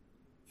novel,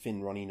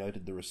 Finn Ronnie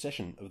noted the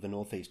recession of the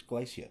Northeast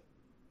Glacier,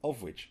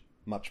 of which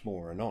much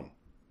more anon,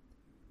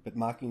 but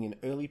marking an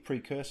early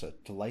precursor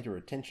to later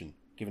attention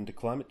given to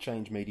climate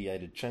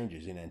change-mediated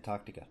changes in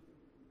Antarctica.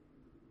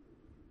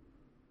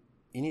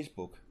 In his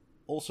book,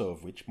 also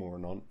of which more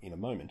anon in a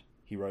moment,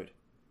 he wrote,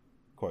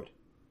 quote,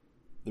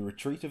 "The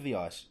retreat of the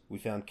ice we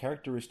found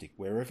characteristic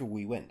wherever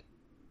we went.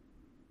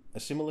 A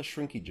similar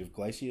shrinkage of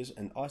glaciers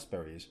and ice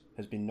barriers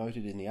has been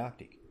noted in the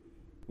Arctic,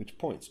 which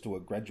points to a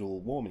gradual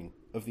warming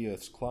of the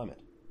Earth's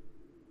climate.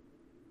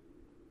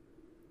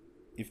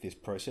 If this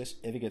process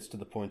ever gets to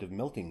the point of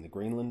melting the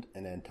Greenland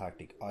and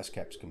Antarctic ice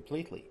caps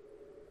completely,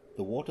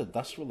 the water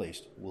thus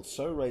released will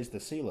so raise the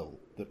sea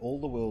level that all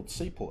the world's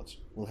seaports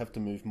will have to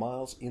move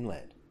miles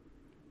inland.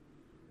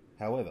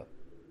 However,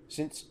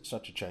 since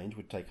such a change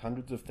would take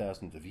hundreds of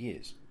thousands of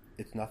years,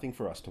 it's nothing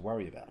for us to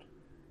worry about."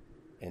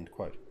 End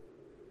quote.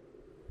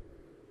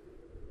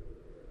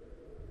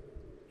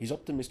 His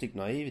optimistic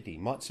naivety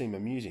might seem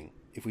amusing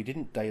if we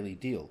didn't daily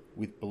deal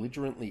with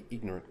belligerently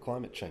ignorant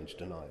climate change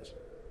deniers.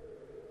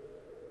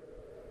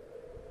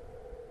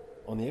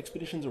 On the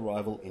expedition's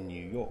arrival in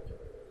New York,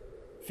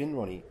 Finn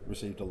Ronnie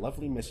received a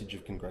lovely message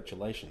of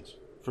congratulations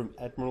from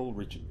Admiral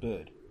Richard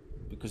Byrd,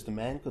 because the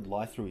man could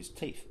lie through his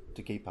teeth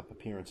to keep up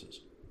appearances.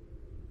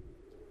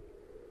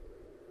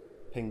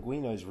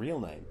 Penguino's real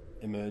name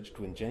emerged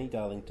when Jenny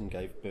Darlington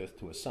gave birth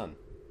to a son,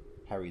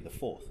 Harry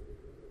IV,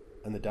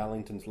 and the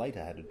Darlingtons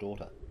later had a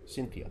daughter,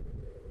 Cynthia.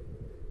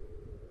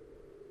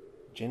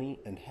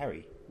 Jenny and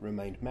Harry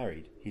remained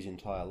married his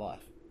entire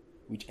life,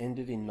 which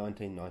ended in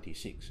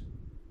 1996.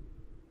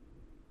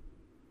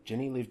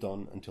 Jenny lived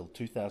on until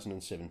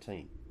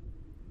 2017.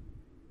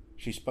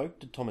 She spoke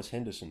to Thomas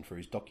Henderson for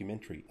his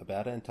documentary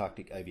about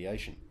Antarctic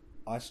aviation,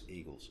 Ice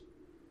Eagles,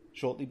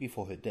 shortly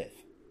before her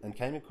death, and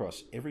came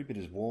across every bit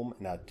as warm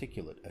and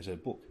articulate as her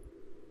book,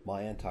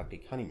 My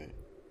Antarctic Honeymoon,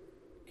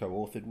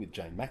 co-authored with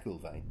Jane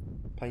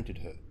McIlvaine, painted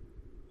her.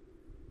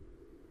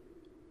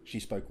 She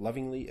spoke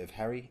lovingly of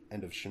Harry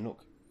and of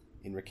Chinook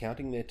in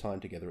recounting their time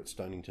together at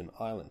Stonington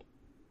Island,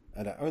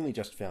 and I only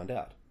just found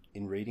out,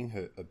 in reading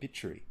her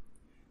obituary,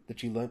 that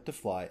she learnt to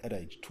fly at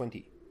age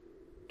 20,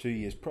 2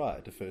 years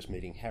prior to first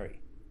meeting Harry,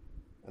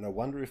 and I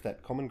wonder if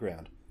that common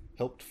ground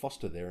helped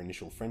foster their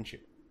initial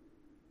friendship.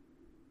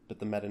 But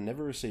the matter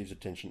never receives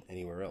attention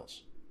anywhere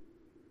else.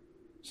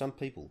 Some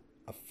people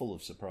are full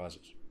of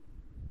surprises.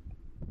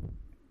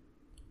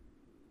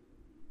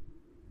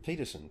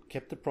 Peterson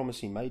kept the promise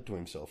he made to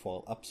himself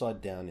while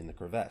upside down in the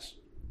crevasse,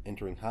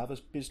 entering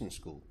Harvard Business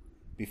School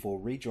before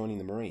rejoining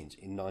the Marines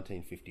in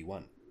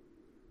 1951.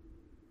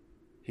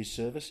 His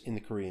service in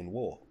the Korean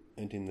War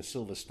earned him the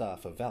Silver Star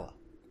for Valour,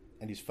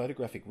 and his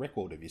photographic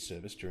record of his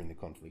service during the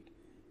conflict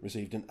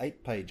received an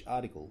 8-page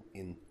article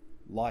in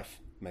Life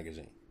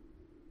magazine.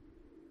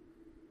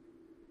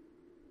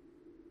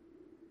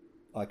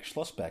 Ike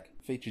Schlossbach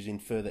features in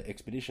further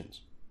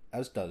expeditions,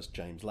 as does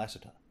James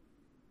Lassiter.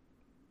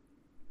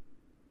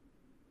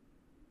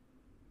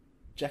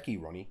 Jackie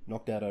Ronnie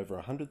knocked out over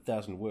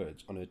 100,000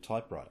 words on her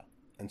typewriter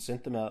and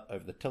sent them out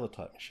over the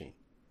teletype machine,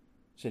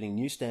 setting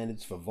new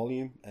standards for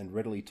volume and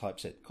readily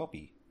typeset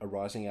copy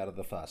arising out of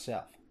the far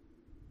south.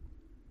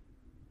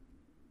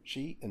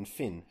 She and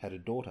Finn had a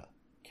daughter,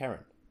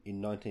 Karen, in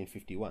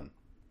 1951,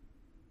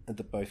 and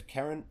that both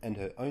Karen and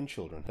her own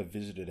children have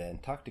visited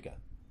Antarctica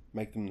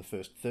make them the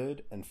first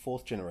third and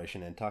fourth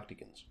generation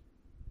Antarcticans.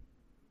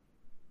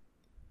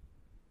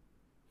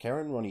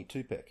 Karen Ronnie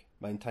Tupek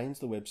maintains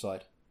the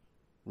website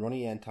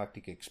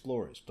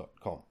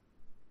RonnieAntarcticExplorers.com,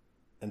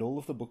 and all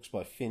of the books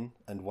by Finn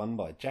and one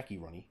by Jackie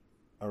Ronnie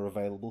are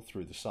available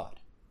through the site.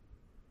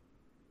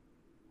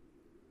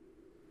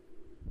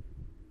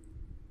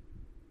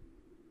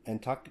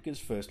 Antarctica's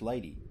First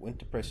Lady went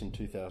to press in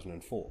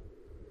 2004,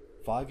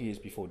 5 years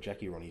before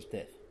Jackie Ronnie's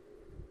death.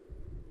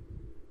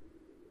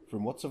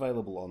 From what's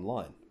available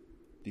online,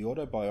 the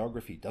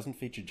autobiography doesn't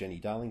feature Jenny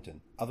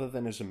Darlington other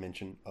than as a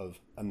mention of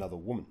another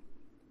woman,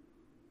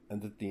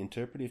 and that the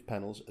interpretive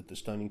panels at the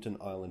Stonington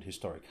Island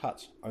historic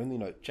huts only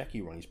note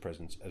Jackie Ronnie's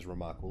presence as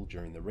remarkable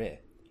during the rare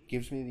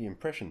gives me the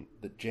impression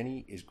that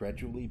Jenny is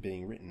gradually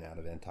being written out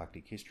of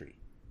Antarctic history.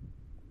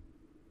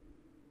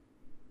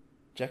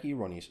 Jackie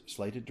Ronnie's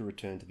slated to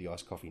return to the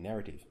Ice Coffee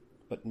narrative,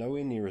 but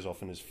nowhere near as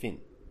often as Finn,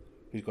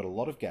 who's got a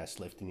lot of gas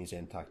left in his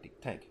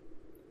Antarctic tank.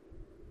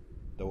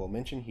 Though I'll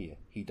mention here,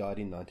 he died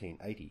in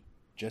 1980,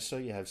 just so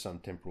you have some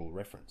temporal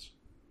reference.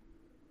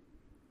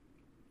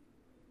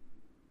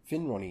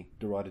 Finn Ronnie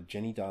derided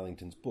Jenny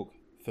Darlington's book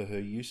for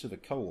her use of a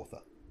co-author,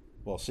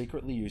 while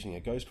secretly using a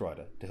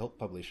ghostwriter to help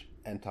publish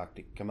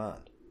Antarctic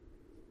Command.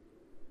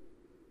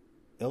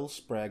 L.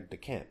 Sprague de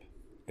Camp,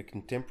 a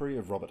contemporary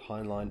of Robert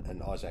Heinlein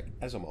and Isaac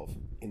Asimov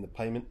in the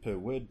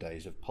payment-per-word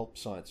days of pulp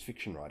science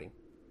fiction writing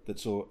that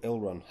saw L.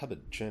 Ron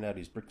Hubbard churn out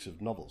his bricks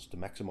of novels to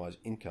maximise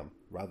income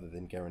rather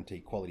than guarantee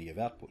quality of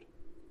output,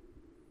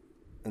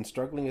 and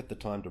struggling at the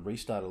time to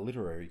restart a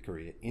literary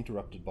career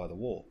interrupted by the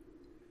war,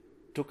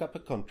 took up a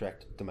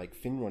contract to make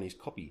Finn Ronnie's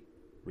copy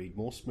read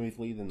more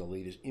smoothly than the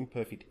leader's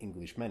imperfect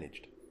English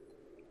managed,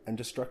 and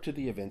to structure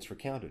the events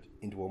recounted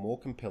into a more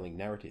compelling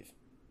narrative.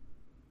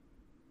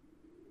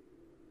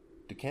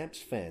 De Camp's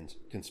fans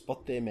can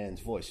spot their man's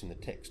voice in the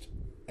text,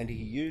 and he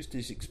used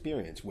his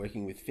experience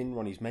working with Finn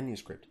Ronnie's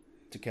manuscript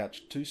to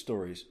couch two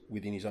stories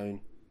within his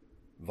own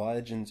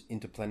Voyagens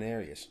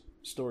Interplanarius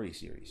story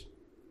series,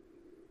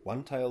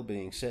 one tale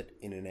being set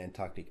in an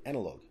Antarctic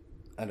analogue,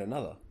 and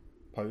another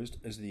posed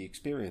as the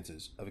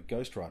experiences of a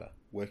ghostwriter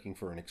working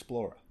for an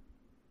explorer.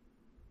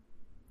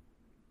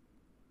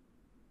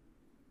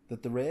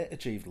 That the rare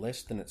achieved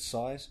less than its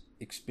size,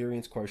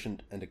 experience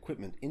quotient and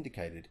equipment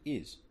indicated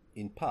is,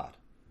 in part,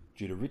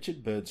 due to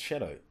Richard Byrd's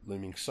shadow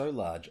looming so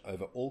large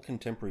over all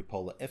contemporary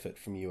polar effort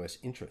from US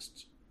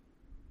interests,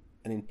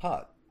 and in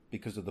part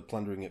because of the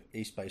plundering of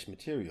East Base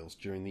materials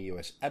during the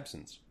US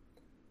absence,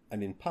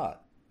 and in part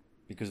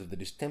because of the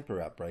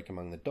distemper outbreak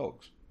among the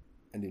dogs,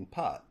 and in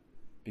part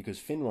because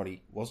Finn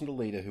Ronnie wasn't a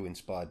leader who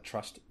inspired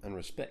trust and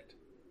respect.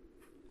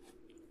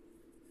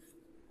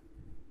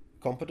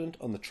 Competent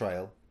on the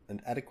trail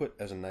and adequate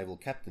as a naval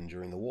captain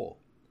during the war,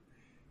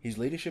 his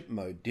leadership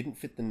mode didn't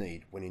fit the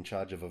need when in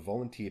charge of a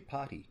volunteer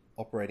party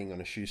operating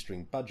on a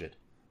shoestring budget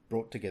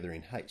brought together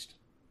in haste.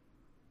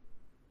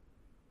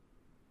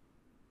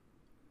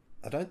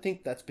 I don't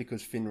think that's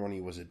because Finn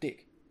Ronnie was a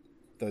dick,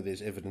 though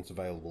there's evidence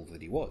available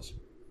that he was,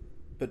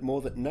 but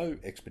more that no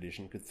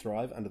expedition could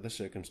thrive under the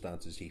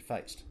circumstances he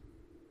faced.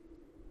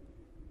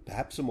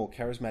 Perhaps a more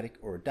charismatic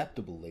or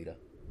adaptable leader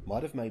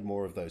might have made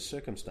more of those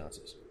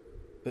circumstances,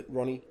 but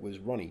Ronnie was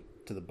Ronnie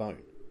to the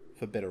bone,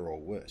 for better or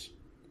worse,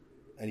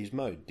 and his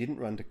mode didn't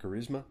run to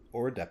charisma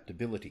or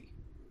adaptability.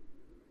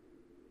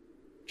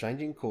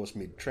 Changing course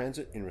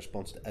mid-transit in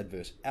response to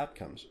adverse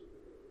outcomes,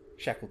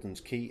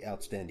 Shackleton's key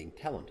outstanding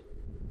talent,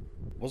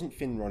 wasn't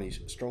Finn Ronnie's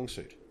strong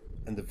suit,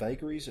 and the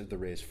vagaries of the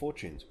Rare's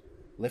fortunes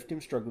left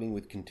him struggling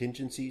with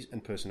contingencies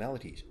and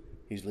personalities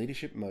his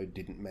leadership mode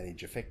didn't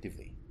manage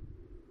effectively.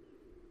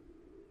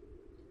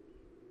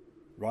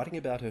 Writing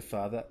about her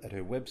father at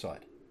her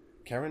website,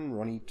 Karen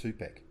Ronnie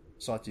Tupek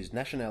cites his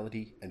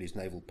nationality and his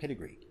naval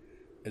pedigree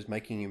as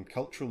making him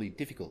culturally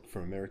difficult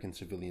for American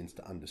civilians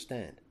to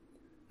understand,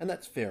 and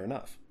that's fair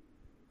enough,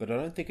 but I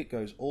don't think it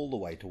goes all the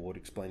way toward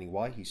explaining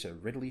why he so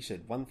readily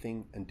said one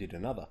thing and did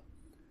another,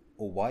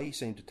 or why he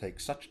seemed to take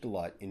such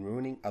delight in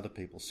ruining other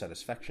people's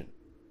satisfaction,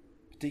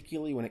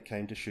 particularly when it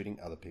came to shooting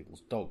other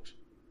people's dogs.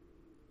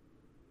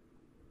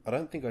 I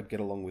don't think I'd get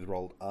along with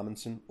Roald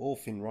Amundsen or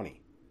Finn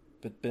Ronnie,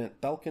 but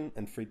Bernt Balken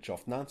and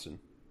Fridtjof Nansen,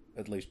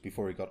 at least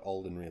before he got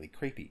old and really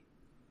creepy,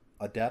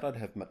 I doubt I'd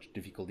have much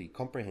difficulty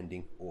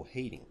comprehending or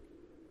heeding,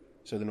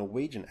 so the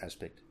Norwegian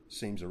aspect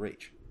seems a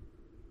reach.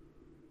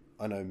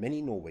 I know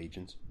many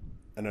Norwegians,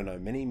 and I know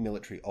many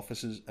military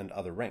officers and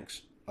other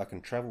ranks I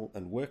can travel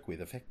and work with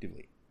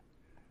effectively,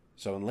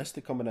 so unless the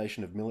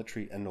combination of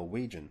military and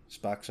Norwegian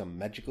sparks some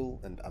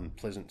magical and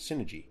unpleasant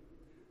synergy,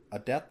 I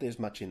doubt there's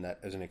much in that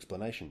as an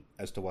explanation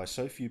as to why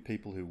so few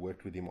people who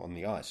worked with him on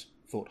the ice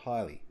thought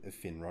highly of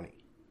Finn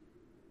Ronnie.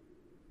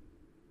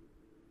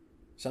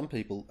 Some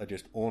people are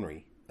just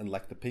ornery and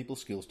lack the people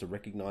skills to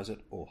recognise it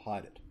or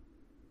hide it.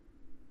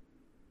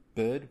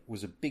 Byrd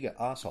was a bigger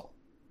arsehole,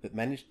 but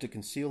managed to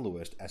conceal the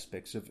worst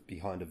aspects of it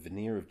behind a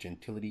veneer of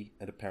gentility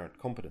and apparent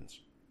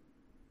competence.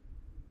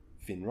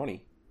 Finn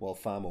Ronnie, while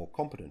far more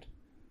competent,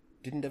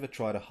 didn't ever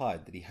try to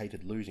hide that he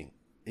hated losing,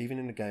 even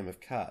in a game of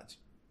cards,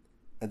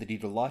 and that he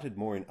delighted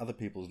more in other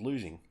people's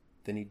losing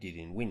than he did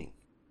in winning.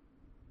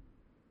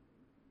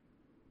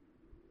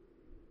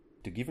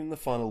 To give him the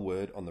final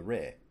word on the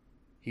Rare,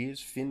 here's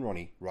Finn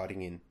Ronnie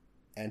writing in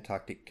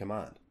Antarctic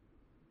Command.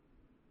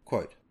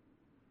 Quote,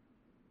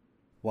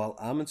 "While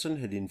Amundsen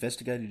had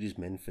investigated his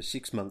men for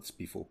 6 months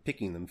before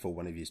picking them for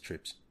one of his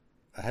trips,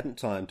 I hadn't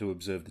time to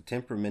observe the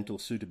temperamental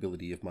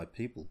suitability of my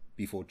people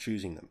before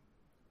choosing them.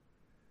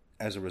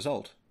 As a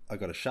result, I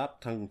got a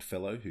sharp-tongued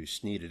fellow who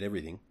sneered at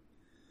everything,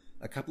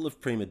 a couple of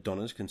prima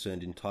donnas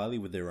concerned entirely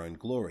with their own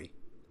glory,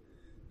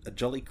 a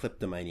jolly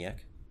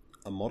kleptomaniac,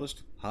 a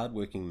modest,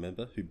 hard-working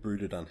member who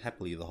brooded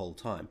unhappily the whole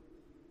time,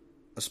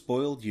 a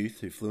spoiled youth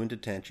who flew into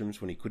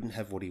tantrums when he couldn't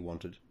have what he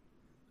wanted,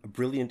 a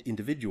brilliant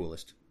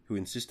individualist who who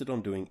insisted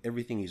on doing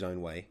everything his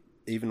own way,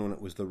 even when it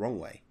was the wrong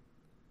way.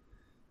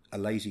 A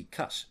lazy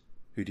cuss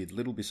who did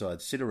little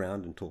besides sit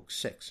around and talk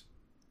sex.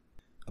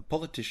 A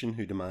politician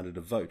who demanded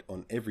a vote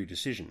on every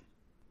decision.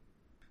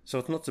 So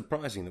it's not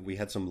surprising that we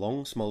had some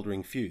long,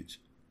 smouldering feuds,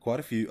 quite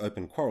a few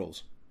open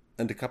quarrels,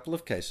 and a couple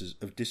of cases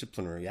of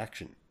disciplinary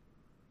action.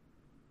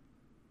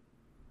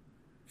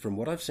 From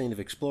what I've seen of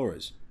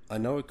explorers, I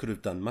know I could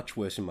have done much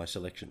worse in my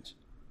selections,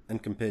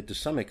 and compared to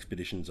some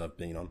expeditions I've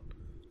been on,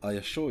 I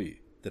assure you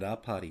that our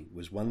party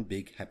was one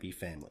big happy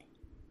family.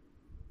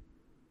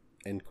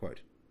 End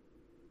quote.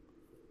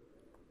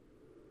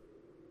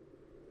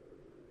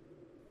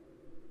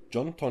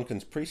 John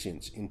Tonkin's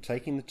prescience in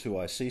taking the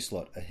 2IC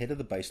slot ahead of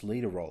the base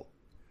leader role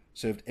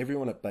served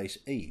everyone at Base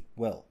E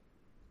well.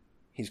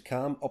 His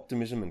calm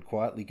optimism and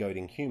quietly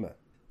goading humour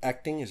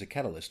acting as a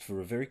catalyst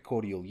for a very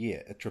cordial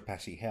year at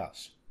Trepassey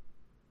House.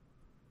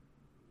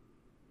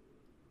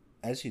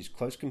 As his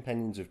close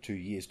companions of 2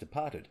 years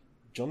departed,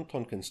 John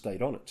Tonkin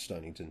stayed on at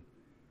Stonington,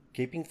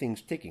 keeping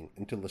things ticking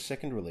until the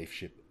second relief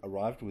ship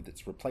arrived with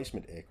its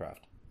replacement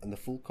aircraft and the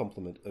full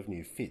complement of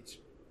new FIDS.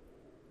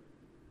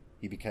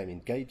 He became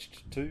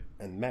engaged to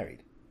and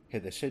married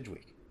Heather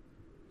Sedgwick,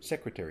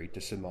 secretary to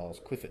Sir Miles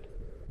Clifford,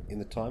 in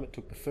the time it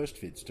took the first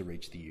FIDS to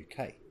reach the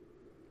UK.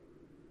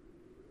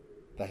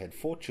 They had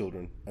 4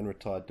 children and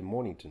retired to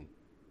Mornington,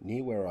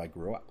 near where I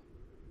grew up.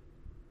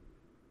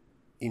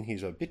 In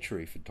his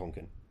obituary for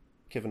Tonkin,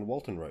 Kevin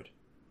Walton wrote,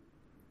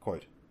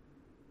 quote,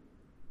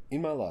 "In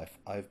my life,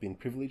 I have been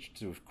privileged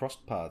to have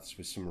crossed paths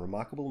with some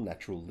remarkable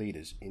natural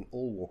leaders in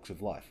all walks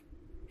of life,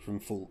 from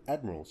full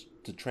admirals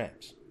to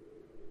tramps.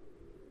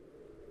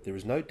 There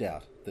is no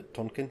doubt that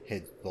Tonkin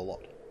heads the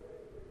lot.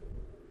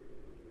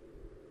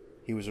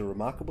 He was a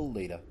remarkable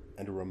leader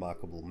and a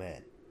remarkable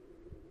man."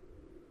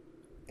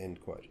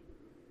 End quote.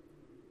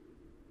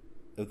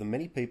 Of the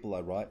many people I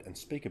write and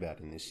speak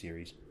about in this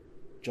series,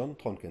 John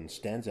Tonkin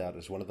stands out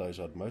as one of those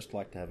I'd most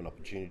like to have an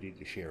opportunity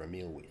to share a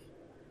meal with.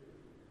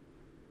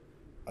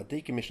 I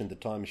decommissioned the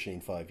time machine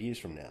 5 years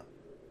from now,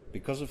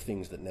 because of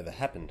things that never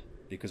happened,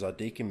 because I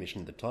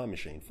decommissioned the time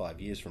machine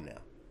 5 years from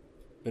now.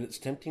 But it's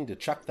tempting to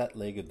chuck that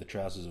leg of the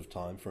trousers of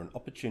time for an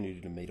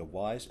opportunity to meet a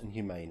wise and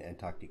humane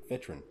Antarctic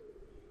veteran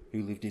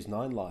who lived his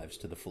 9 lives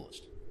to the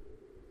fullest.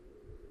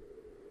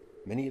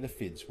 Many of the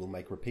FIDS will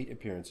make repeat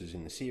appearances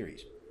in the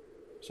series,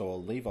 so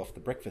I'll leave off the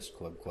Breakfast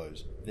Club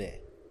close there.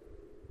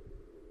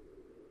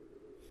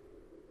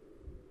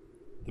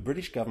 The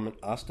British government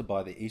asked to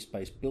buy the East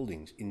Base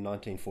buildings in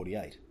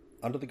 1948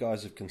 under the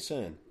guise of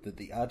concern that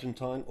the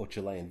Argentine or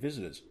Chilean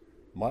visitors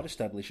might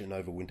establish an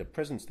overwinter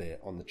presence there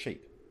on the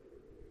cheap.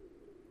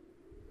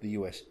 The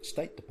US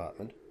State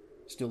Department,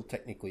 still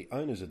technically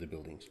owners of the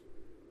buildings,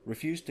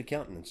 refused to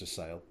countenance a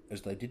sale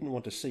as they didn't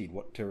want to cede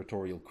what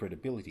territorial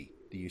credibility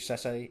the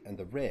USASA and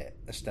the RARE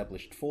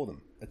established for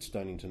them at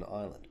Stonington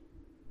Island.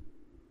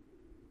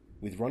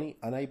 With Ronnie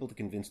unable to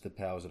convince the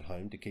powers at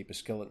home to keep a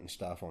skeleton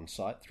staff on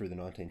site through the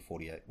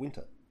 1948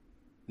 winter,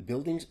 the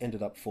buildings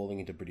ended up falling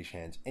into British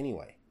hands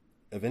anyway,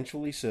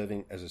 eventually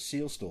serving as a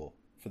seal store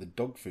for the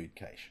dog food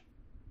cache.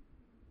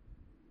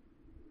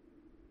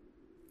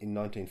 In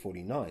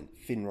 1949,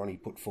 Finn Ronnie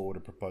put forward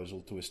a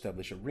proposal to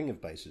establish a ring of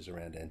bases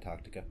around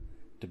Antarctica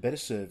to better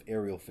serve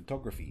aerial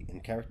photography in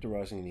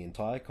characterising the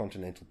entire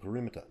continental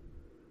perimeter.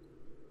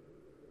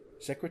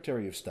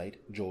 Secretary of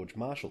State George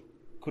Marshall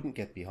couldn't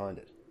get behind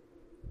it.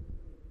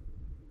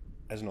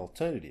 As an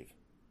alternative,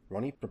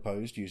 Ronnie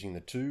proposed using the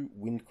 2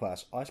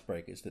 Wind-class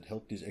icebreakers that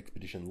helped his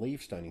expedition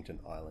leave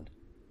Stonington Island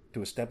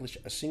to establish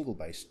a single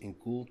base in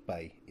Gould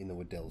Bay in the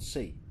Weddell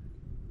Sea,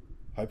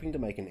 hoping to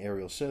make an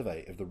aerial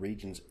survey of the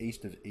regions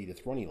east of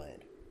Edith Ronnie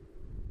Land.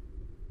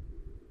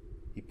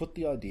 He put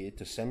the idea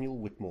to Samuel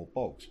Whitmore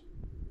Boggs,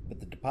 but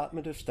the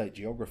Department of State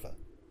geographer,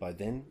 by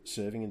then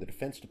serving in the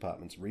Defence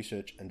Department's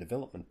Research and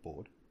Development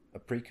Board, a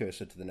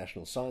precursor to the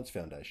National Science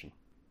Foundation,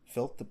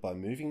 felt that by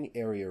moving the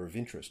area of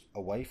interest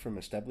away from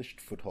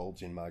established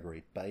footholds in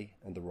Marguerite Bay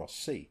and the Ross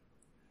Sea,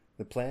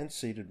 the plan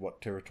ceded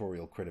what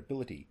territorial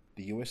credibility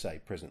the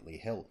USA presently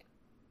held.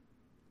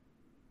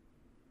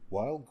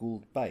 While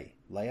Gould Bay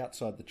lay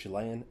outside the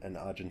Chilean and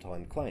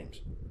Argentine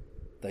claims,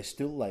 they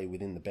still lay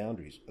within the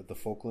boundaries of the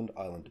Falkland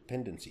Island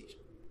dependencies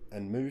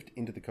and moved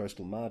into the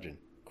coastal margin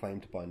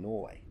claimed by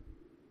Norway.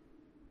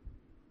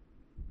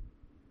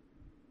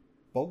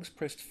 Boggs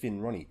pressed Finn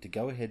Ronnie to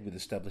go ahead with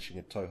establishing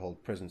a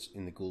toehold presence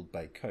in the Gould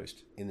Bay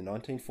coast in the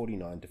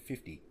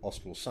 1949-50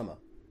 austral summer,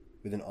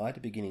 with an eye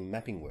to beginning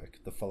mapping work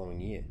the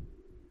following year,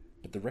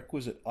 but the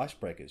requisite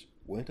icebreakers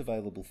weren't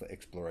available for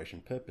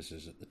exploration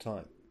purposes at the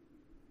time.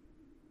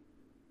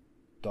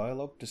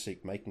 Dialogue to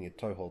seek making a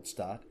toehold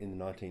start in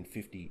the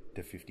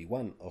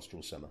 1950-51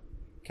 austral summer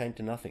came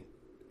to nothing,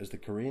 as the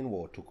Korean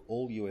War took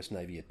all US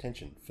Navy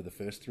attention for the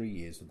first 3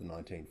 years of the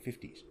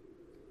 1950s.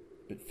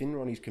 But Finn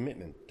Ronnie's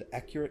commitment to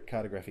accurate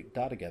cartographic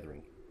data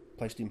gathering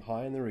placed him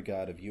high in the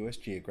regard of US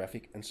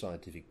geographic and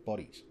scientific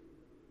bodies.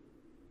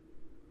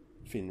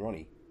 Finn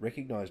Ronnie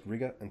recognised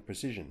rigour and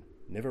precision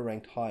never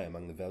ranked high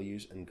among the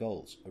values and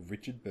goals of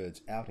Richard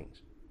Byrd's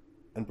outings,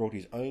 and brought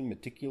his own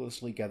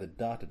meticulously gathered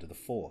data to the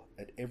fore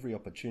at every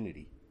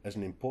opportunity as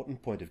an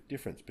important point of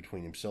difference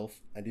between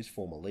himself and his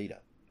former leader.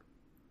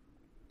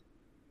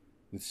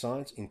 With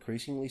science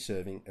increasingly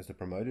serving as the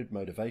promoted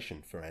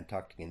motivation for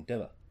Antarctic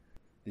endeavour,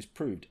 this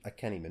proved a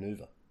canny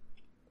manoeuvre.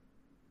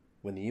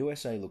 When the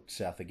USA looked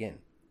south again,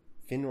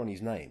 Finn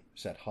Ronnie's name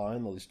sat high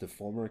on the list of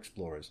former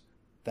explorers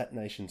that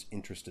nation's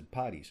interested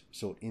parties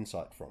sought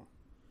insight from.